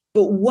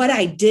 But what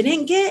I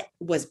didn't get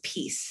was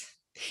peace.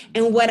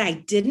 And what I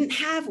didn't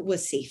have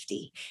was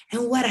safety.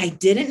 And what I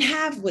didn't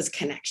have was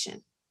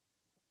connection.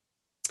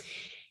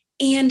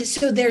 And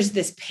so there's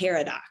this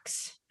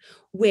paradox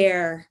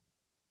where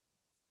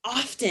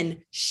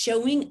often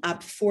showing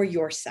up for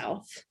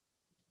yourself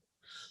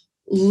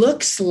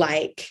looks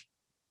like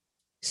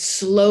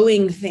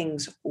slowing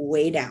things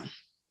way down.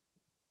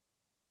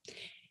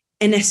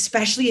 And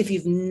especially if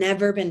you've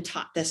never been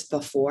taught this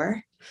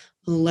before,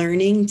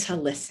 learning to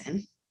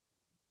listen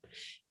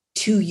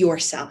to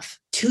yourself,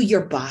 to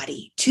your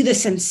body, to the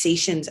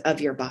sensations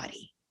of your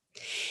body.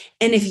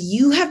 And if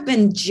you have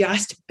been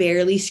just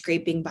barely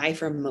scraping by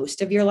for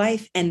most of your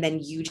life, and then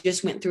you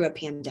just went through a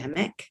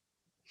pandemic,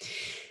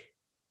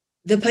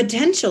 the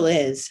potential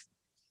is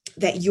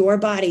that your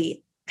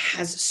body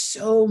has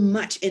so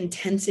much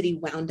intensity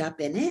wound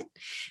up in it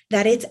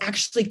that it's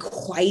actually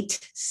quite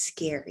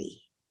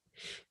scary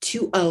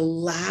to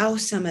allow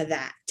some of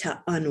that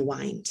to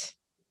unwind.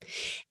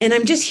 And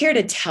I'm just here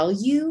to tell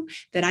you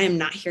that I am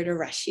not here to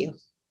rush you.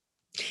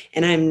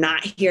 And I'm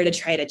not here to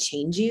try to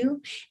change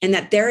you. And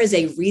that there is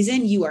a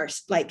reason you are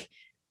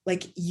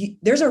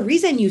there's a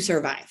reason you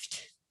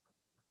survived,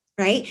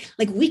 right?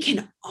 Like we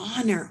can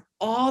honor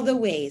all the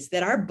ways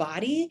that our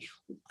body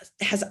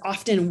has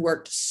often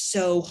worked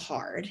so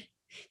hard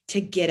to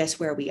get us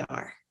where we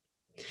are.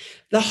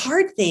 The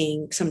hard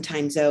thing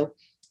sometimes, though,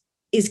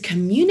 is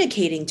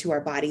communicating to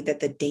our body that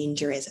the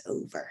danger is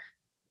over.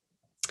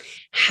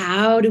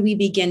 How do we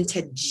begin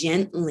to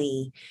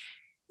gently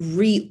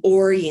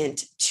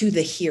reorient to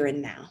the here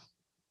and now?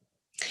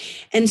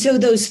 And so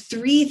those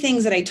three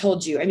things that I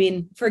told you, I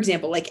mean, for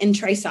example, like in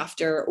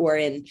TriSofter or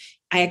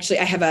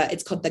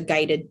it's called the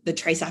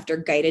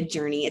TriSofter guided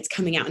journey. It's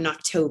coming out in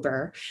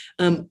October.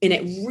 And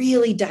it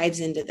really dives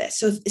into this.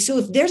 So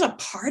if there's a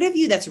part of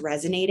you that's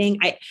resonating,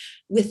 I'd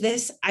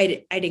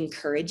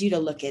encourage you to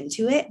look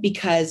into it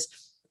because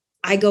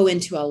I go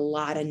into a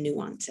lot of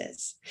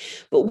nuances.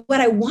 But what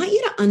I want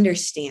you to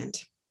understand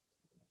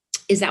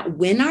is that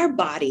when our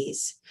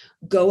bodies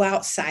go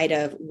outside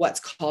of what's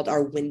called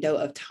our window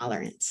of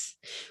tolerance,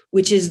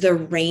 which is the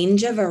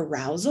range of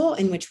arousal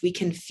in which we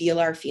can feel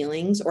our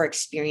feelings or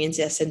experience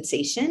a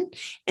sensation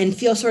and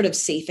feel sort of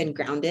safe and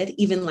grounded,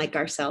 even like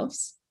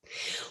ourselves.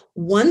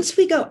 Once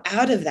we go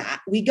out of that,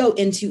 we go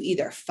into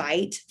either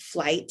fight,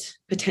 flight,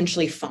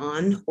 potentially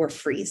fawn, or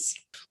freeze.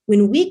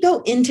 When we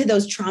go into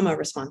those trauma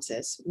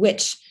responses,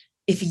 which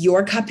if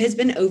your cup has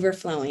been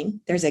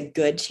overflowing, there's a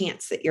good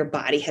chance that your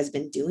body has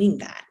been doing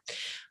that.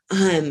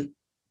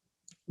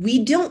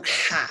 We don't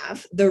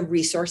have the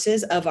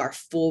resources of our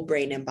full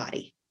brain and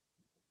body.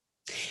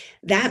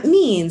 That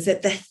means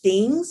that the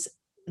things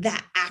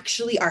that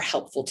actually are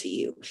helpful to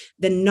you,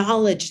 the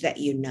knowledge that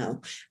you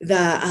know,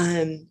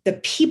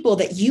 the people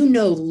that you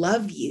know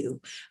love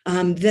you,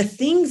 the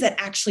things that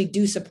actually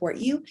do support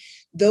you,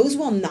 those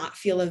will not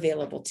feel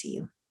available to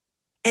you.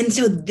 And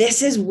so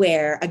this is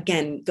where,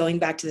 again, going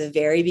back to the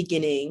very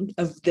beginning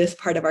of this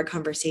part of our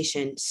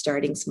conversation,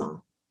 starting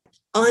small.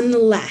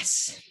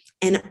 Unless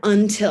and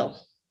until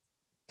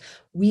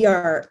we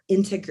are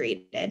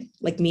integrated,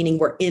 like meaning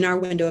we're in our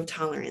window of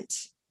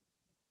tolerance,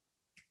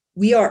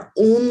 we are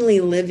only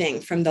living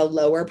from the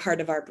lower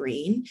part of our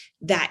brain.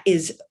 That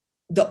is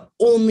the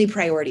only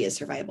priority is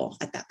survival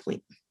at that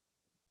point.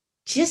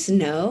 Just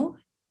know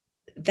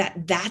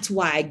that that's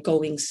why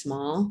going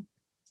small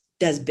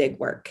does big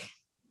work.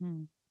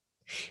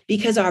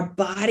 Because our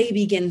body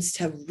begins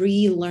to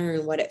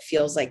relearn what it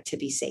feels like to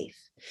be safe,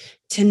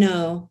 to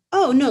know,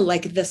 oh no,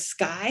 like the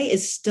sky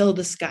is still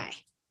the sky.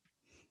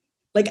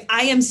 Like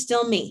I am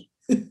still me.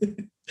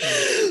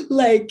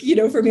 Like,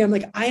 for me, I'm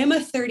like, I am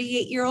a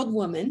 38-year-old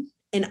woman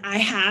and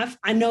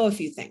I know a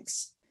few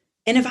things.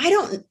 And if I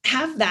don't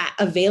have that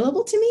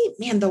available to me,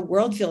 man, the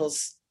world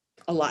feels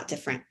a lot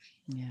different.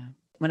 Yeah.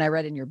 When I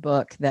read in your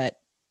book that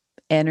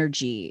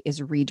energy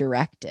is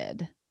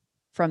redirected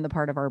from the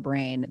part of our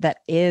brain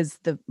that is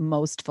the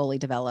most fully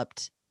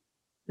developed,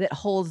 that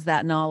holds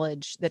that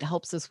knowledge, that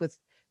helps us with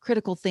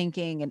critical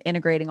thinking and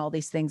integrating all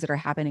these things that are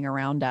happening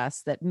around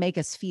us that make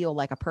us feel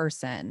like a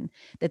person,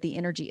 that the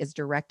energy is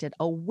directed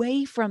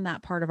away from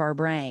that part of our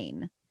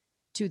brain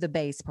to the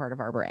base part of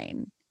our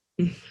brain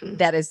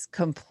that is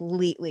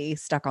completely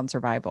stuck on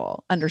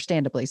survival,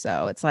 understandably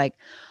so. It's like,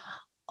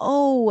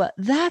 oh,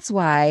 that's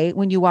why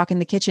when you walk in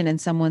the kitchen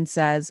and someone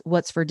says,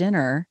 "What's for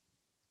dinner?"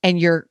 and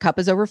your cup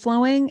is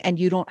overflowing and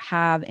you don't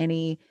have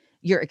any,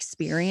 you're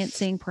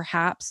experiencing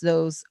perhaps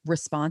those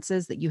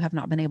responses that you have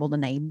not been able to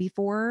name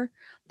before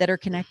that are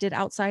connected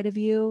outside of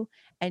you.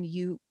 And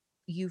you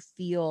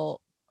feel,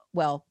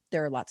 well,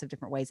 there are lots of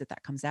different ways that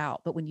that comes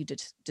out. But when you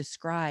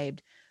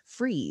described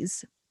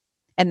freeze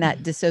and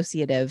that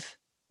dissociative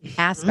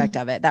aspect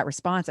of it, that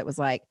response, it was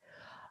like,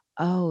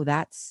 oh,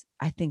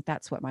 I think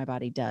that's what my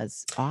body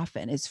does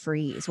often is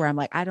freeze, where I'm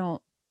like,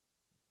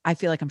 I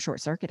feel like I'm short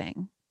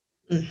circuiting.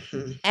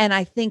 Mm-hmm. And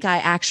I think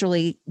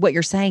what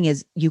you're saying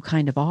is you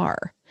kind of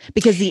are,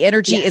 because the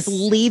energy is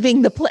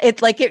leaving the place.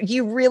 It's like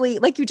you really,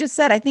 like you just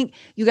said, I think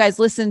you guys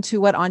listened to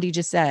what Aundi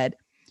just said.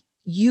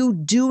 You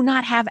do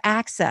not have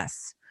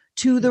access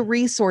to the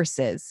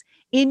resources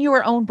in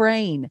your own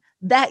brain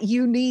that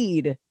you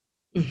need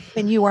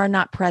when you are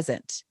not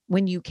present,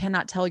 when you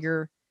cannot tell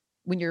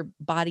when your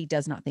body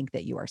does not think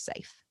that you are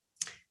safe.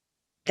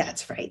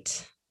 That's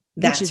right.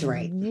 Which is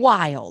right.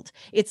 Wild.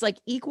 It's like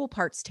equal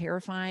parts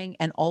terrifying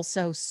and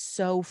also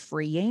so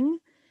freeing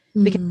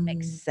because it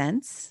makes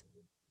sense.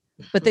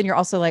 But then you're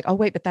also like, oh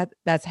wait, but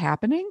that's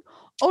happening.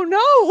 Oh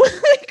no.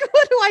 Like,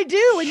 what do I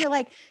do? And you're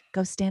like,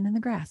 go stand in the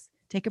grass,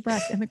 take a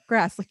breath in the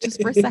grass, like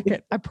just for a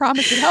second. I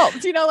promise it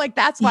helps. Like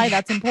that's why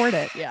that's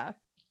important. Yeah.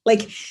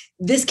 Like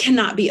this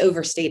cannot be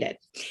overstated.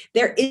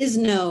 There is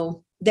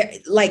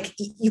like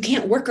you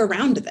can't work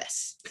around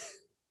this.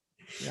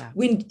 Yeah.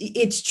 When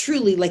it's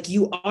truly like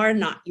you are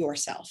not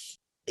yourself,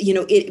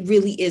 it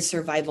really is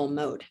survival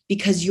mode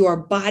because your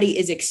body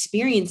is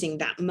experiencing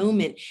that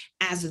moment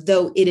as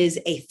though it is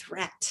a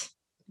threat,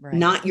 right?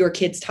 Not your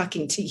kids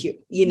talking to you,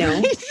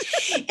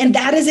 right. And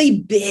that is a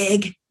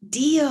big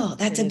deal.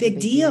 That's a big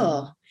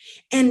deal.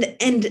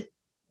 And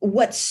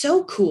what's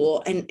so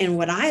cool and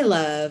what I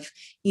love,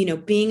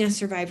 being a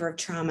survivor of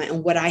trauma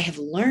and what I have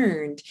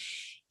learned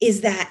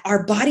is that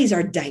our bodies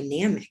are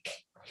dynamic.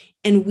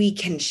 And we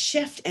can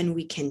shift and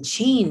we can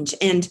change.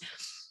 And,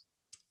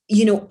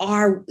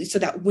 so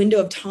that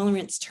window of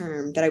tolerance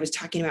term that I was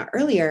talking about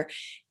earlier,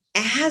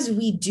 as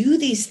we do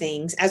these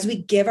things, as we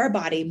give our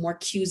body more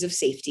cues of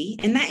safety,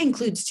 and that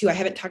includes too, I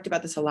haven't talked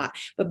about this a lot,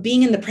 but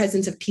being in the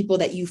presence of people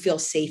that you feel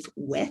safe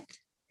with.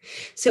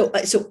 So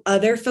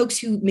other folks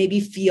who maybe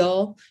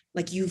feel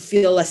like you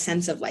feel a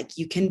sense of like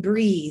you can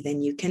breathe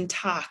and you can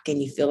talk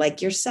and you feel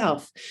like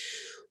yourself.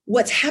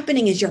 What's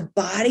happening is your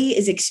body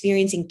is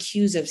experiencing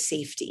cues of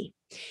safety.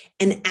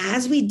 And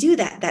as we do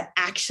that, that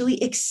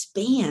actually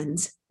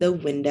expands the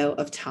window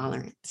of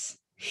tolerance.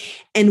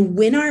 And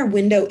when our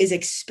window is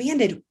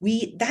expanded,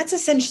 that's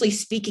essentially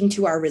speaking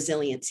to our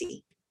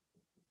resiliency.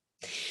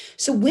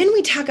 So when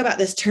we talk about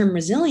this term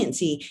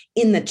resiliency,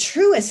 in the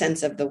truest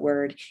sense of the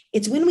word,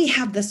 it's when we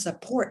have the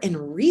support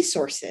and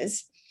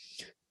resources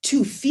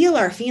to feel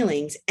our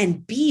feelings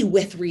and be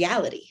with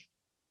reality,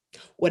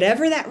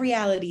 whatever that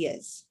reality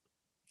is.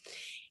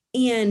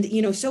 And,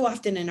 so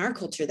often in our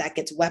culture that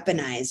gets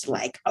weaponized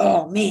like,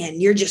 oh man,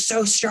 you're just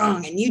so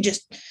strong and you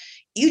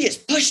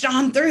just pushed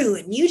on through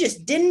and you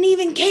just didn't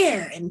even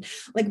care. And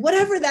like,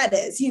 whatever that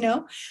is,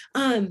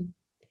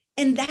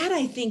 and that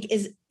I think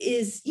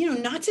is,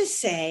 not to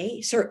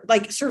say,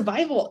 like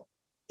survival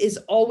is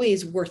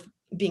always worth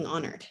being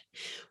honored,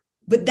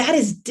 but that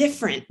is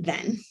different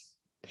than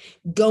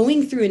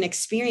going through an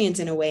experience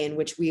in a way in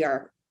which we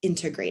are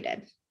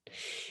integrated.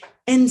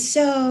 And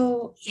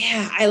so,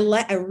 yeah, I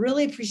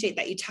really appreciate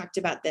that you talked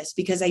about this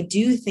because I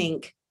do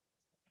think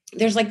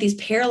there's like these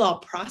parallel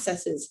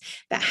processes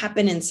that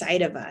happen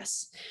inside of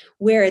us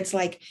where it's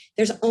like,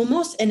 there's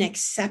almost an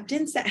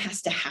acceptance that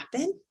has to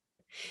happen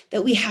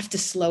that we have to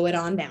slow it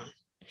on down.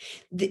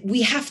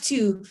 We have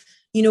to,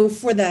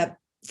 for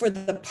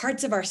the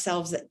parts of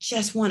ourselves that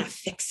just want to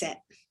fix it,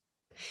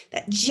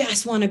 that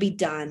just want to be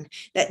done,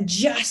 that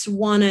just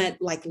want to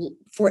like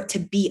for it to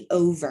be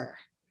over.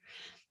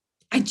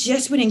 I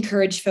just would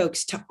encourage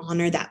folks to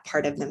honor that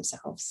part of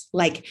themselves.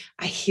 Like,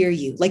 I hear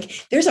you.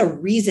 Like, there's a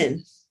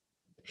reason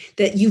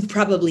that you've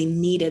probably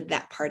needed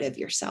that part of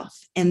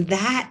yourself. And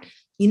that,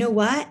 you know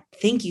what?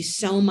 Thank you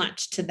so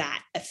much to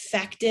that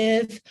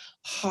effective,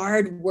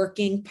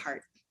 hardworking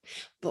part.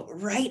 But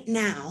right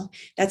now,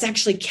 that's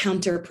actually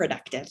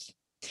counterproductive.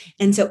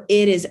 And so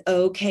it is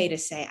okay to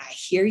say, I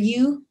hear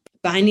you,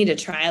 but I need to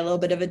try a little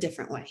bit of a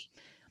different way.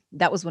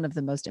 That was one of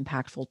the most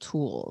impactful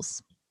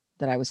tools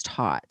that I was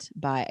taught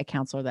by a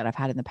counselor that I've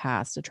had in the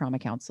past, a trauma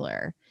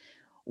counselor,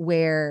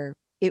 where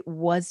it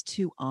was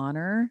to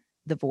honor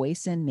the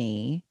voice in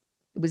me.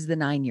 It was the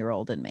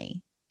 9-year-old in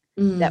me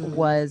that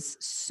was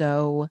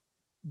so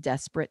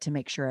desperate to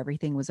make sure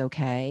everything was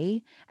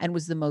okay and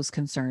was the most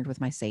concerned with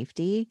my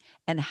safety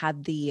and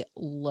had the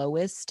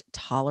lowest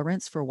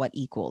tolerance for what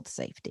equaled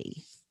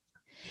safety.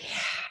 Yeah.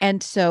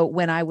 And so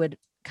when I would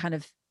kind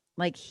of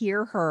like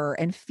hear her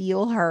and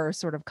feel her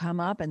sort of come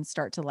up and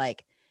start to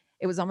like,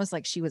 it was almost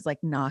like she was like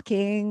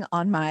knocking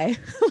on my,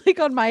 like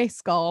on my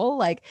skull,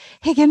 like,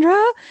 hey,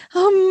 Kendra,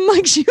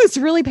 like she was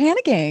really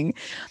panicking.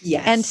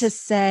 Yes. And to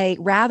say,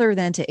 rather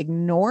than to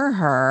ignore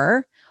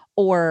her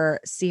or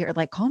see her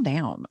like calm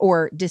down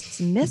or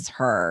dismiss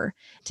her,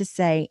 to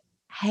say,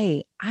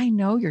 hey, I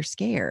know you're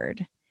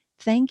scared.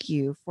 Thank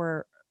you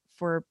for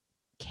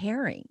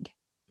caring.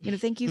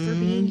 Thank you for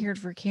being here,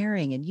 for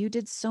caring. And you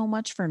did so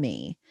much for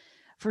me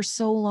for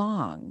so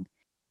long.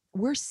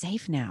 We're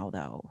safe now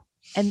though.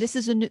 And this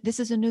is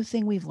a new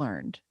thing we've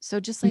learned. So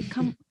just like,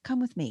 come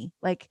with me,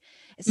 like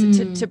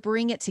to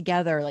bring it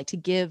together, like to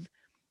give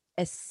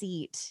a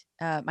seat.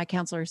 My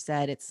counselor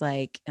said it's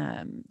like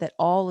that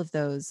all of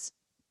those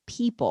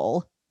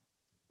people,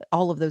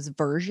 all of those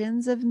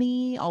versions of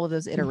me, all of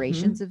those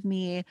iterations of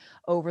me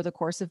over the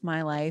course of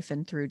my life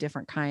and through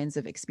different kinds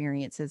of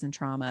experiences and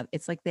trauma,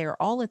 it's like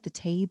they're all at the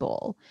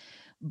table.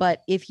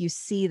 But if you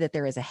see that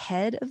there is a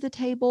head of the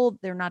table,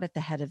 they're not at the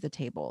head of the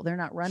table. They're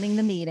not running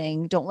the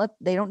meeting.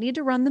 They don't need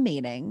to run the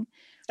meeting.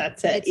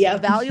 That's it.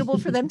 It's valuable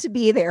for them to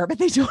be there, but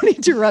they don't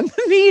need to run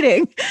the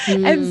meeting.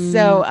 And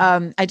so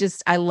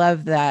I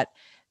love that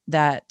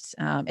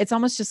it's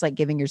almost just like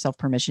giving yourself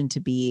permission to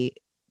be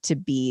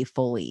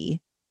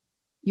fully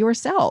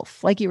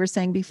yourself, like you were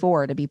saying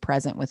before, to be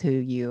present with who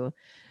you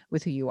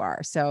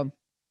are. So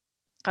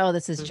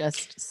this is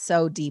just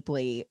so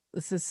deeply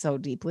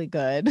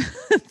good.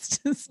 It's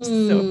just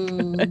so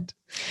good.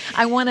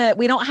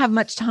 We don't have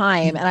much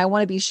time, and I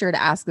want to be sure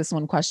to ask this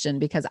one question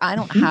because I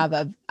don't have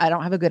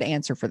a good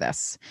answer for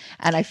this.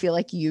 And I feel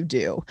like you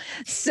do.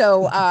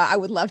 So I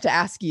would love to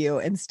ask you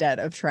instead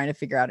of trying to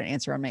figure out an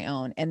answer on my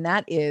own. And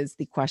that is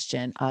the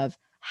question of,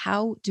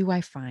 how do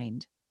I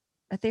find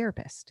a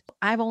therapist?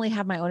 I've only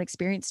had my own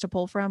experience to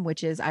pull from,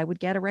 which is I would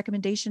get a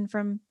recommendation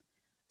from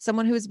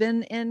someone who has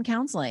been in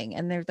counseling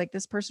and they're like,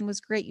 this person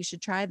was great, you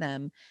should try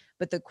them.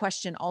 But the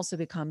question also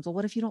becomes, well,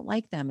 what if you don't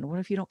like them? And what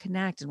if you don't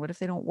connect? And what if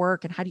they don't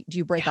work? And how do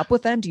you break up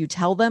with them? Do you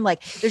tell them?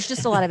 Like, there's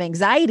just a lot of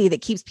anxiety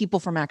that keeps people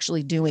from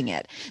actually doing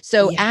it.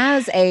 So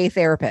as a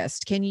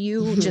therapist, can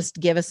you just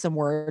give us some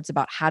words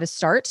about how to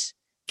start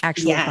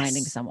actually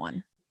finding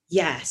someone?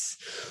 Yes.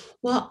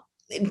 Well,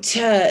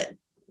 to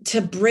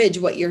bridge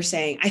what you're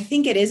saying, I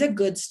think it is a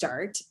good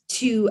start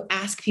to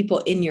ask people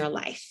in your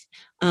life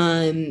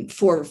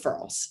for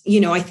referrals.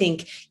 I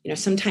think,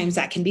 sometimes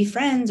that can be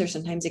friends, or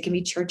sometimes it can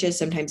be churches,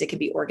 sometimes it can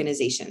be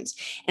organizations.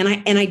 And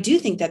I do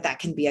think that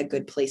can be a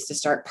good place to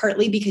start,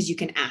 partly because you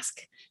can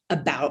ask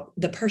about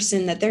the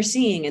person that they're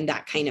seeing and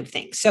that kind of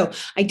thing. So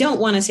I don't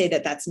want to say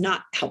that that's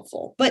not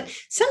helpful, but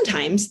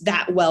sometimes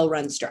that well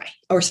runs dry,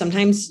 or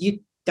sometimes you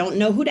don't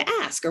know who to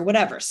ask or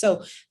whatever.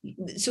 So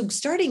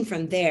starting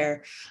from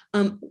there,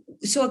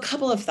 so a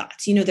couple of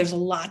thoughts, there's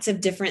lots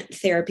of different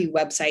therapy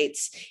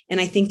websites,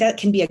 and I think that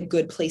can be a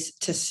good place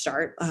to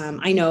start.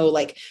 I know,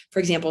 like, for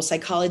example,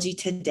 Psychology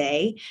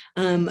Today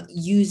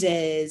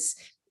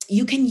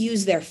you can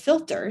use their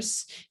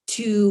filters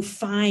to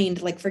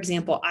find, like, for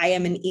example, I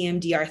am an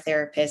EMDR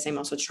therapist. I'm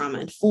also trauma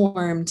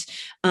informed.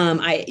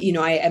 I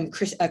am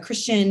a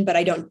Christian, but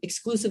I don't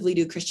exclusively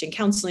do Christian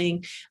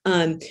counseling.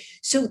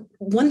 So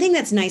one thing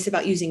that's nice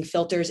about using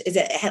filters is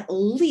it at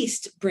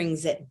least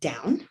brings it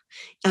down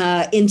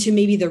into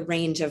maybe the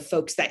range of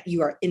folks that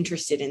you are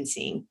interested in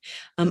seeing.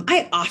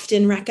 I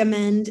often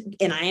recommend,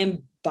 and I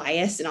am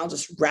biased, and I'll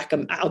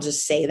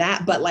just say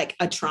that, but like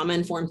a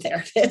trauma-informed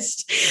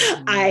therapist,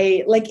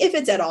 I like, if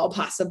it's at all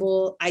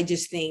possible, I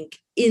just think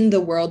in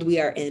the world we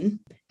are in,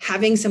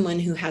 having someone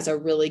who has a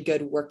really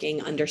good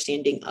working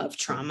understanding of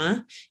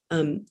trauma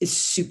is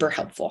super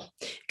helpful,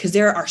 because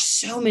there are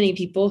so many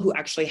people who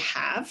actually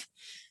have,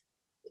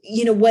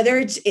 whether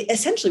it's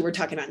essentially, we're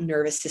talking about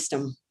nervous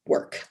system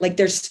work. Like,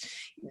 there's,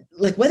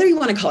 like, whether you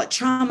want to call it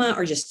trauma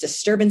or just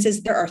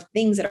disturbances, there are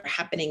things that are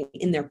happening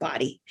in their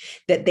body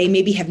that they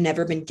maybe have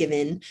never been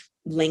given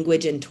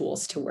language and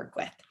tools to work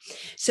with.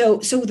 So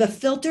the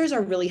filters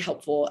are really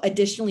helpful.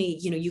 Additionally,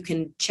 you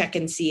can check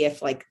and see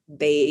if, like,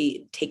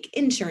 they take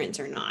insurance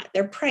or not,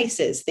 their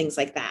prices, things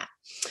like that.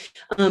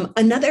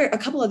 A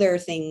couple other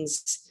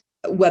things,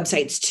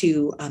 websites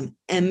to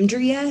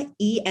EMDRIA,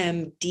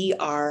 EMDRIA.org.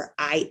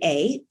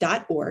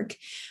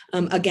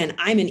 Again,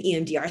 I'm an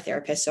EMDR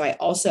therapist, so I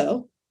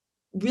also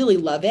really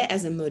love it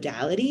as a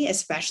modality,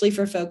 especially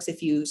for folks,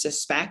 if you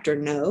suspect or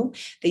know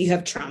that you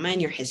have trauma in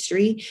your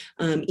history.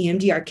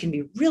 EMDR can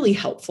be really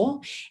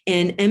helpful.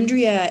 And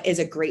EMDRIA is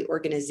a great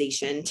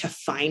organization to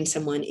find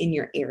someone in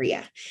your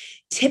area.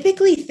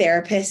 Typically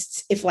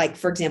therapists, if, like,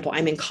 for example,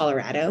 I'm in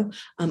Colorado,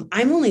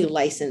 I'm only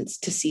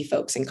licensed to see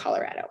folks in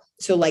Colorado.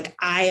 So, like,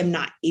 I am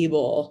not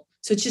able,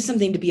 so it's just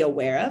something to be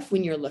aware of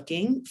when you're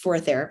looking for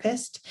a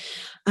therapist.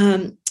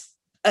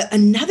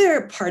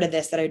 Another part of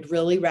this that I'd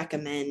really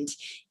recommend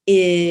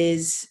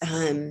is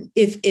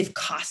if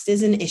cost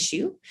is an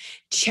issue,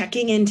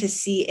 checking in to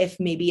see if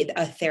maybe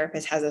a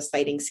therapist has a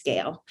sliding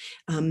scale.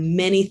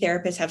 Many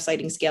therapists have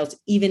sliding scales,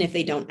 even if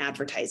they don't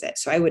advertise it.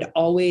 So I would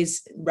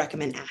always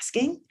recommend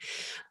asking.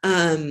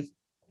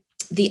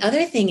 The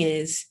other thing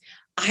is,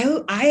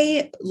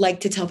 I like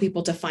to tell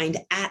people to find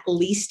at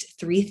least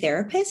 3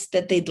 therapists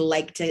that they'd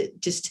like to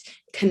just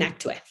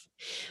connect with.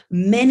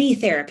 Many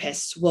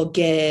therapists will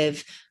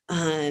give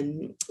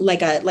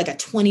like a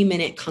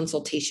 20-minute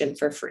consultation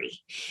for free.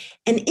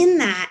 And in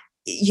that,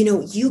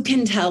 you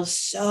can tell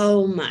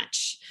so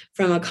much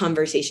from a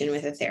conversation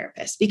with a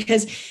therapist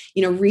because,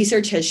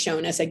 research has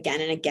shown us again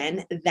and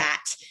again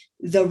that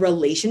the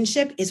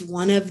relationship is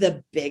one of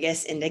the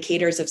biggest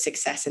indicators of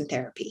success in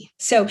therapy.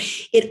 So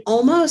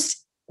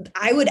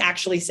I would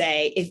actually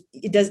say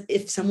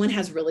if someone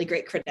has really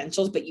great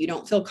credentials, but you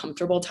don't feel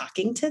comfortable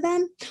talking to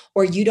them,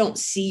 or you don't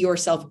see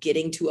yourself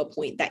getting to a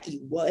point that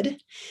you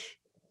would,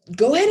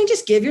 go ahead and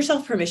just give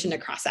yourself permission to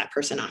cross that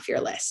person off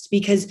your list,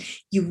 because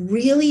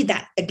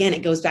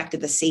it goes back to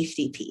the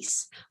safety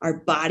piece. Our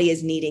body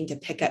is needing to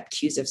pick up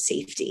cues of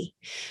safety.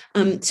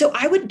 So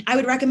I would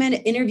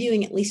recommend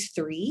interviewing at least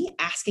 3,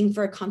 asking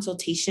for a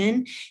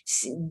consultation,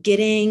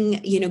 getting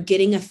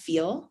a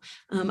feel.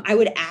 I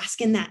would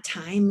ask in that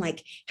time,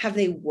 like, have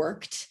they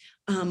worked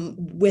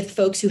with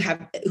folks who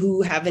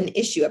have an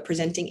issue, a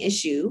presenting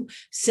issue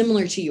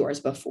similar to yours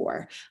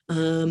before.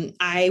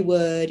 I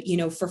would,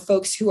 for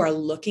folks who are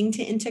looking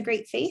to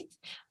integrate faith,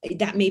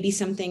 that may be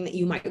something that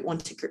you might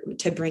want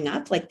to bring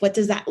up. Like, what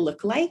does that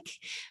look like?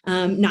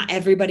 Not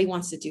everybody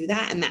wants to do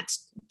that, and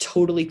that's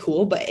totally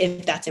cool. But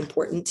if that's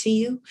important to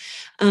you,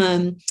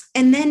 and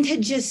then to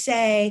just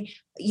say,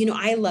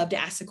 I love to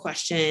ask the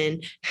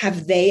question,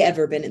 have they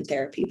ever been in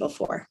therapy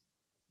before?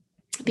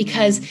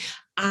 Because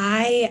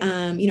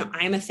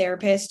I'm a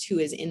therapist who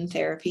is in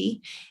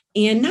therapy,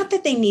 and not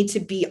that they need to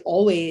be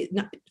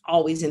not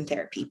always in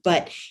therapy,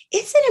 but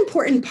it's an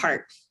important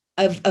part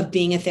of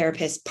being a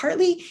therapist.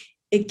 Partly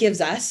it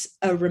gives us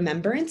a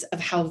remembrance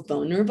of how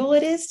vulnerable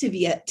it is to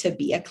be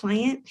a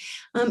client.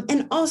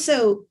 And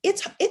also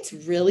it's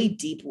really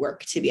deep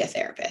work to be a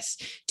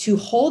therapist, to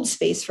hold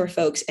space for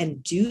folks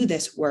and do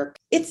this work.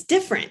 It's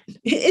different.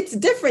 It's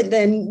different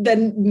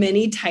than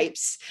many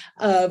types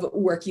of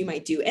work you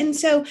might do. And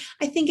so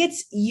I think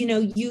it's,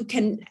 you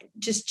can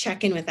just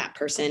check in with that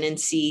person and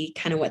see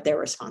kind of what their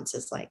response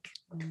is like.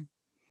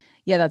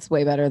 Yeah, that's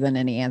way better than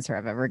any answer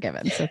I've ever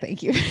given. So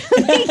thank you.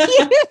 Thank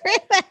you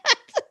for that.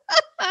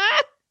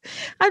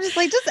 I'm just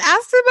like, just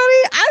ask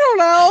somebody. I don't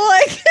know.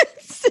 Like,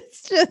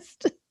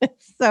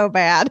 it's so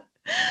bad.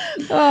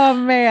 Oh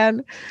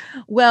man.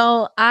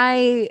 Well,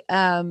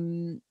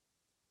 I'm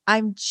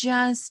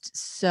just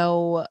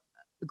so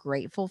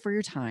grateful for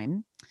your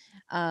time.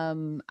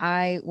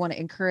 I want to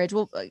encourage,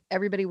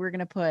 everybody, we're going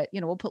to put,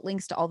 we'll put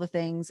links to all the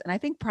things. And I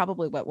think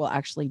probably what we'll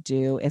actually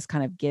do is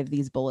kind of give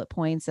these bullet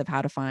points of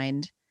how to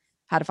find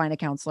a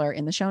counselor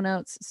in the show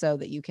notes, so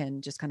that you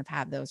can just kind of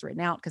have those written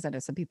out. Cause I know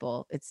some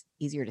people, it's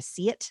easier to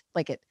see it.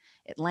 Like it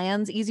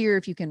lands easier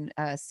if you can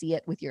see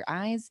it with your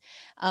eyes.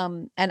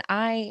 And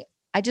I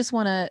just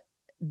want to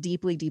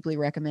deeply, deeply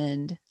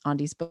recommend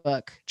Aundi's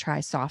book, Try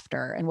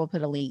Softer. And we'll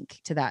put a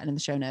link to that in the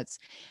show notes.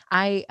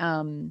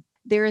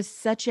 There is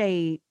such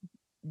a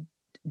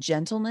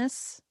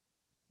gentleness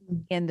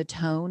in the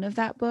tone of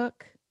that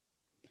book.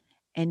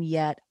 And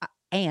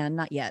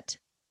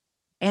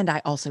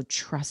I also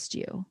trust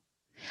you.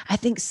 I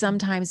think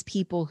sometimes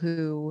people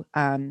who,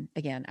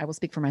 again, I will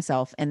speak for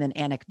myself and then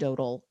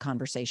anecdotal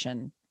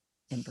conversation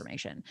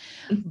information,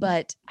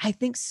 but I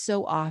think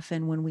so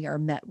often when we are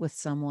met with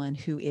someone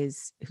who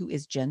is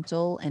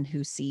gentle and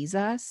who sees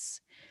us,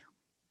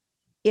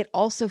 it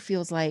also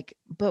feels like,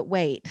 but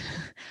wait,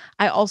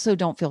 I also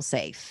don't feel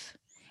safe.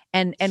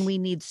 And we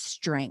need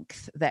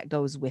strength that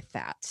goes with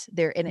that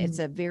there. And it's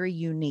a very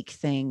unique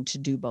thing to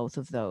do both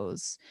of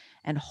those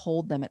and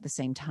hold them at the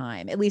same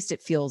time. At least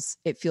it feels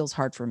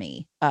hard for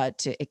me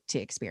to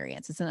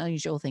experience. It's an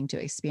unusual thing to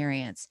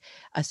experience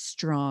a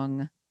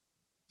strong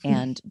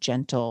and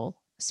gentle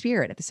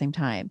spirit at the same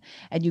time.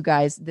 And you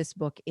guys, this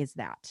book is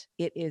that.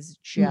 It is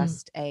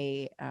just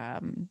and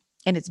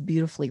it's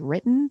beautifully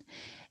written.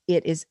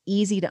 It is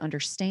easy to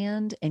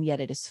understand, and yet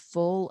it is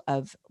full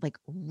of like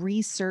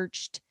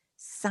researched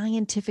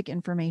scientific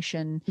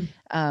information.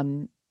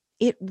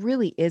 It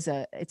really is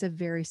it's a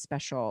very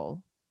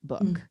special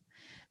book.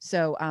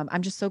 So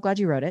I'm just so glad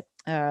you wrote it.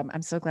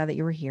 I'm so glad that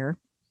you were here,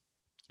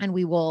 and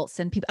we will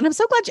send people. And I'm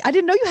so glad I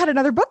didn't know you had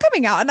another book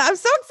coming out, and I'm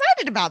so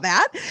excited about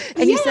that.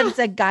 And you said it's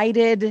a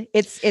guided,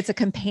 it's a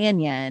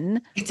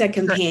companion. It's a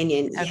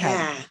companion. Okay.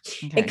 Yeah.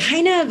 Okay. It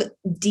kind of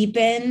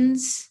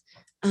deepens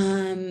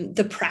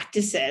the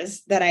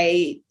practices that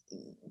I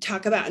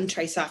talk about in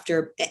Try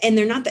Softer, and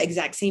they're not the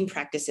exact same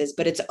practices,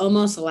 but it's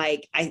almost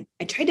like I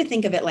try to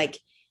think of it like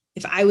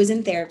if I was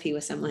in therapy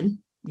with someone,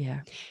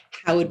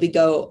 how would we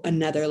go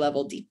another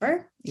level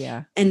deeper?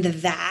 Yeah. And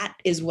that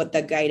is what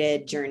the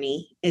guided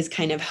journey is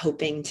kind of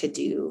hoping to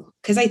do.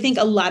 Cause I think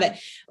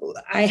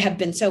I have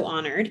been so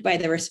honored by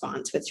the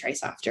response with Try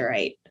Softer.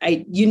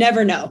 You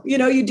never know,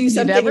 you do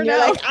something and you're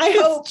like, I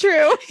hope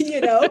true.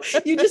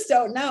 You just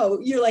don't know.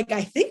 You're like,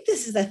 I think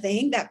this is the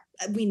thing that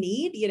we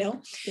need,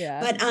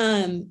 but,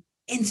 and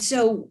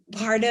so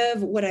part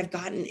of what I've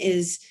gotten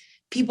is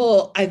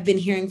I've been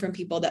hearing from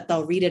people that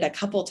they'll read it a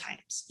couple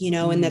times,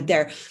 and that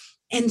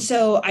And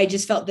so I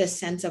just felt this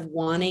sense of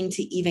wanting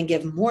to even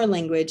give more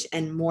language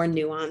and more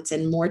nuance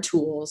and more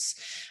tools.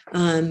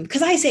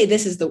 Because I say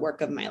this is the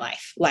work of my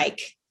life.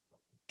 Like,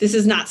 this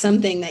is not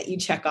something that you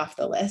check off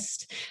the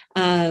list.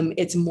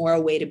 It's more a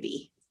way to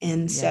be.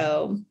 And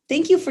so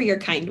thank you for your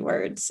kind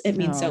words. It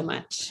means so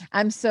much.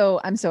 I'm so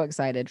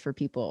excited for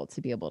people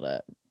to be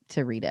able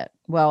to read it.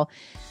 Well,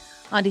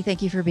 Aundi,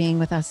 thank you for being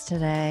with us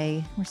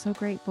today. We're so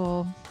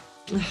grateful.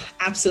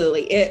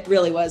 Absolutely. It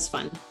really was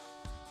fun.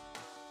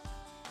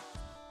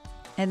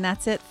 And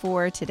that's it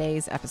for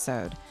today's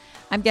episode.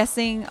 I'm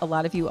guessing a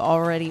lot of you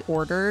already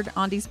ordered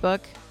Aundi's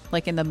book,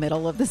 like in the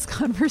middle of this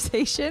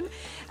conversation,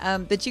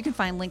 but you can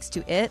find links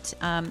to it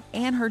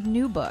and her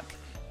new book,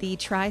 The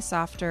Try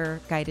Softer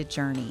Guided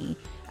Journey,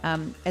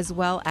 as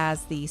well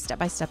as the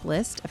step-by-step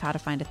list of how to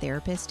find a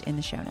therapist in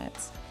the show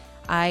notes.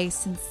 I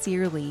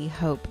sincerely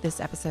hope this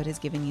episode has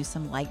given you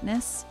some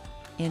lightness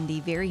in the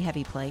very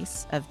heavy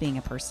place of being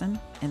a person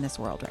in this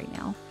world right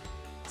now.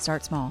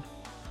 Start small.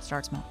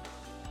 Start small.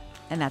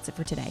 And that's it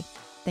for today.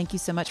 Thank you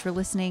so much for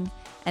listening.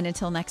 And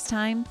until next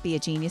time, be a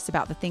genius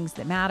about the things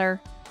that matter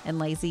and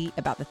lazy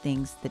about the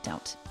things that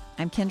don't.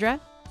 I'm Kendra,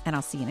 and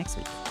I'll see you next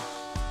week.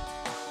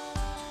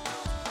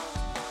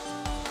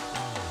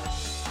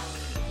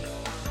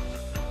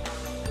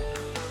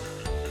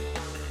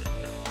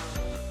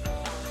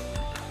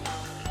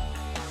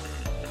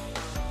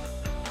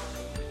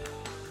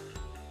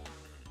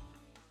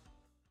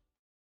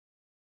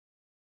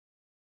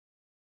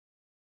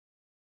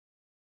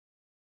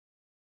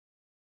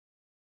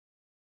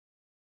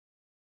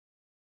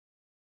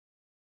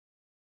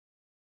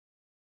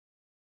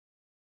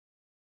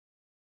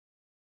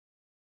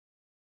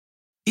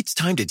 It's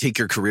time to take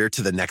your career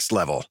to the next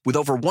level. With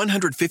over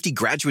 150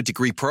 graduate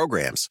degree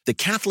programs, the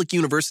Catholic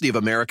University of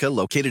America,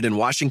 located in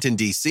Washington,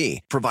 D.C.,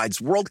 provides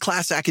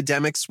world-class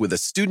academics with a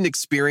student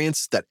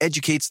experience that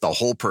educates the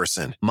whole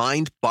person,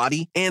 mind,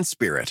 body, and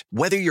spirit.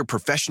 Whether your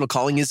professional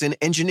calling is in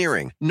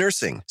engineering,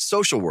 nursing,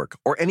 social work,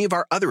 or any of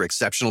our other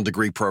exceptional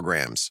degree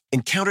programs,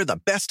 encounter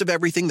the best of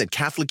everything that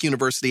Catholic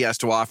University has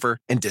to offer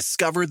and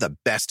discover the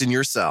best in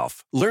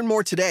yourself. Learn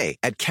more today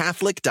at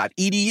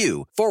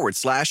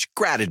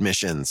catholic.edu/grad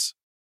admissions.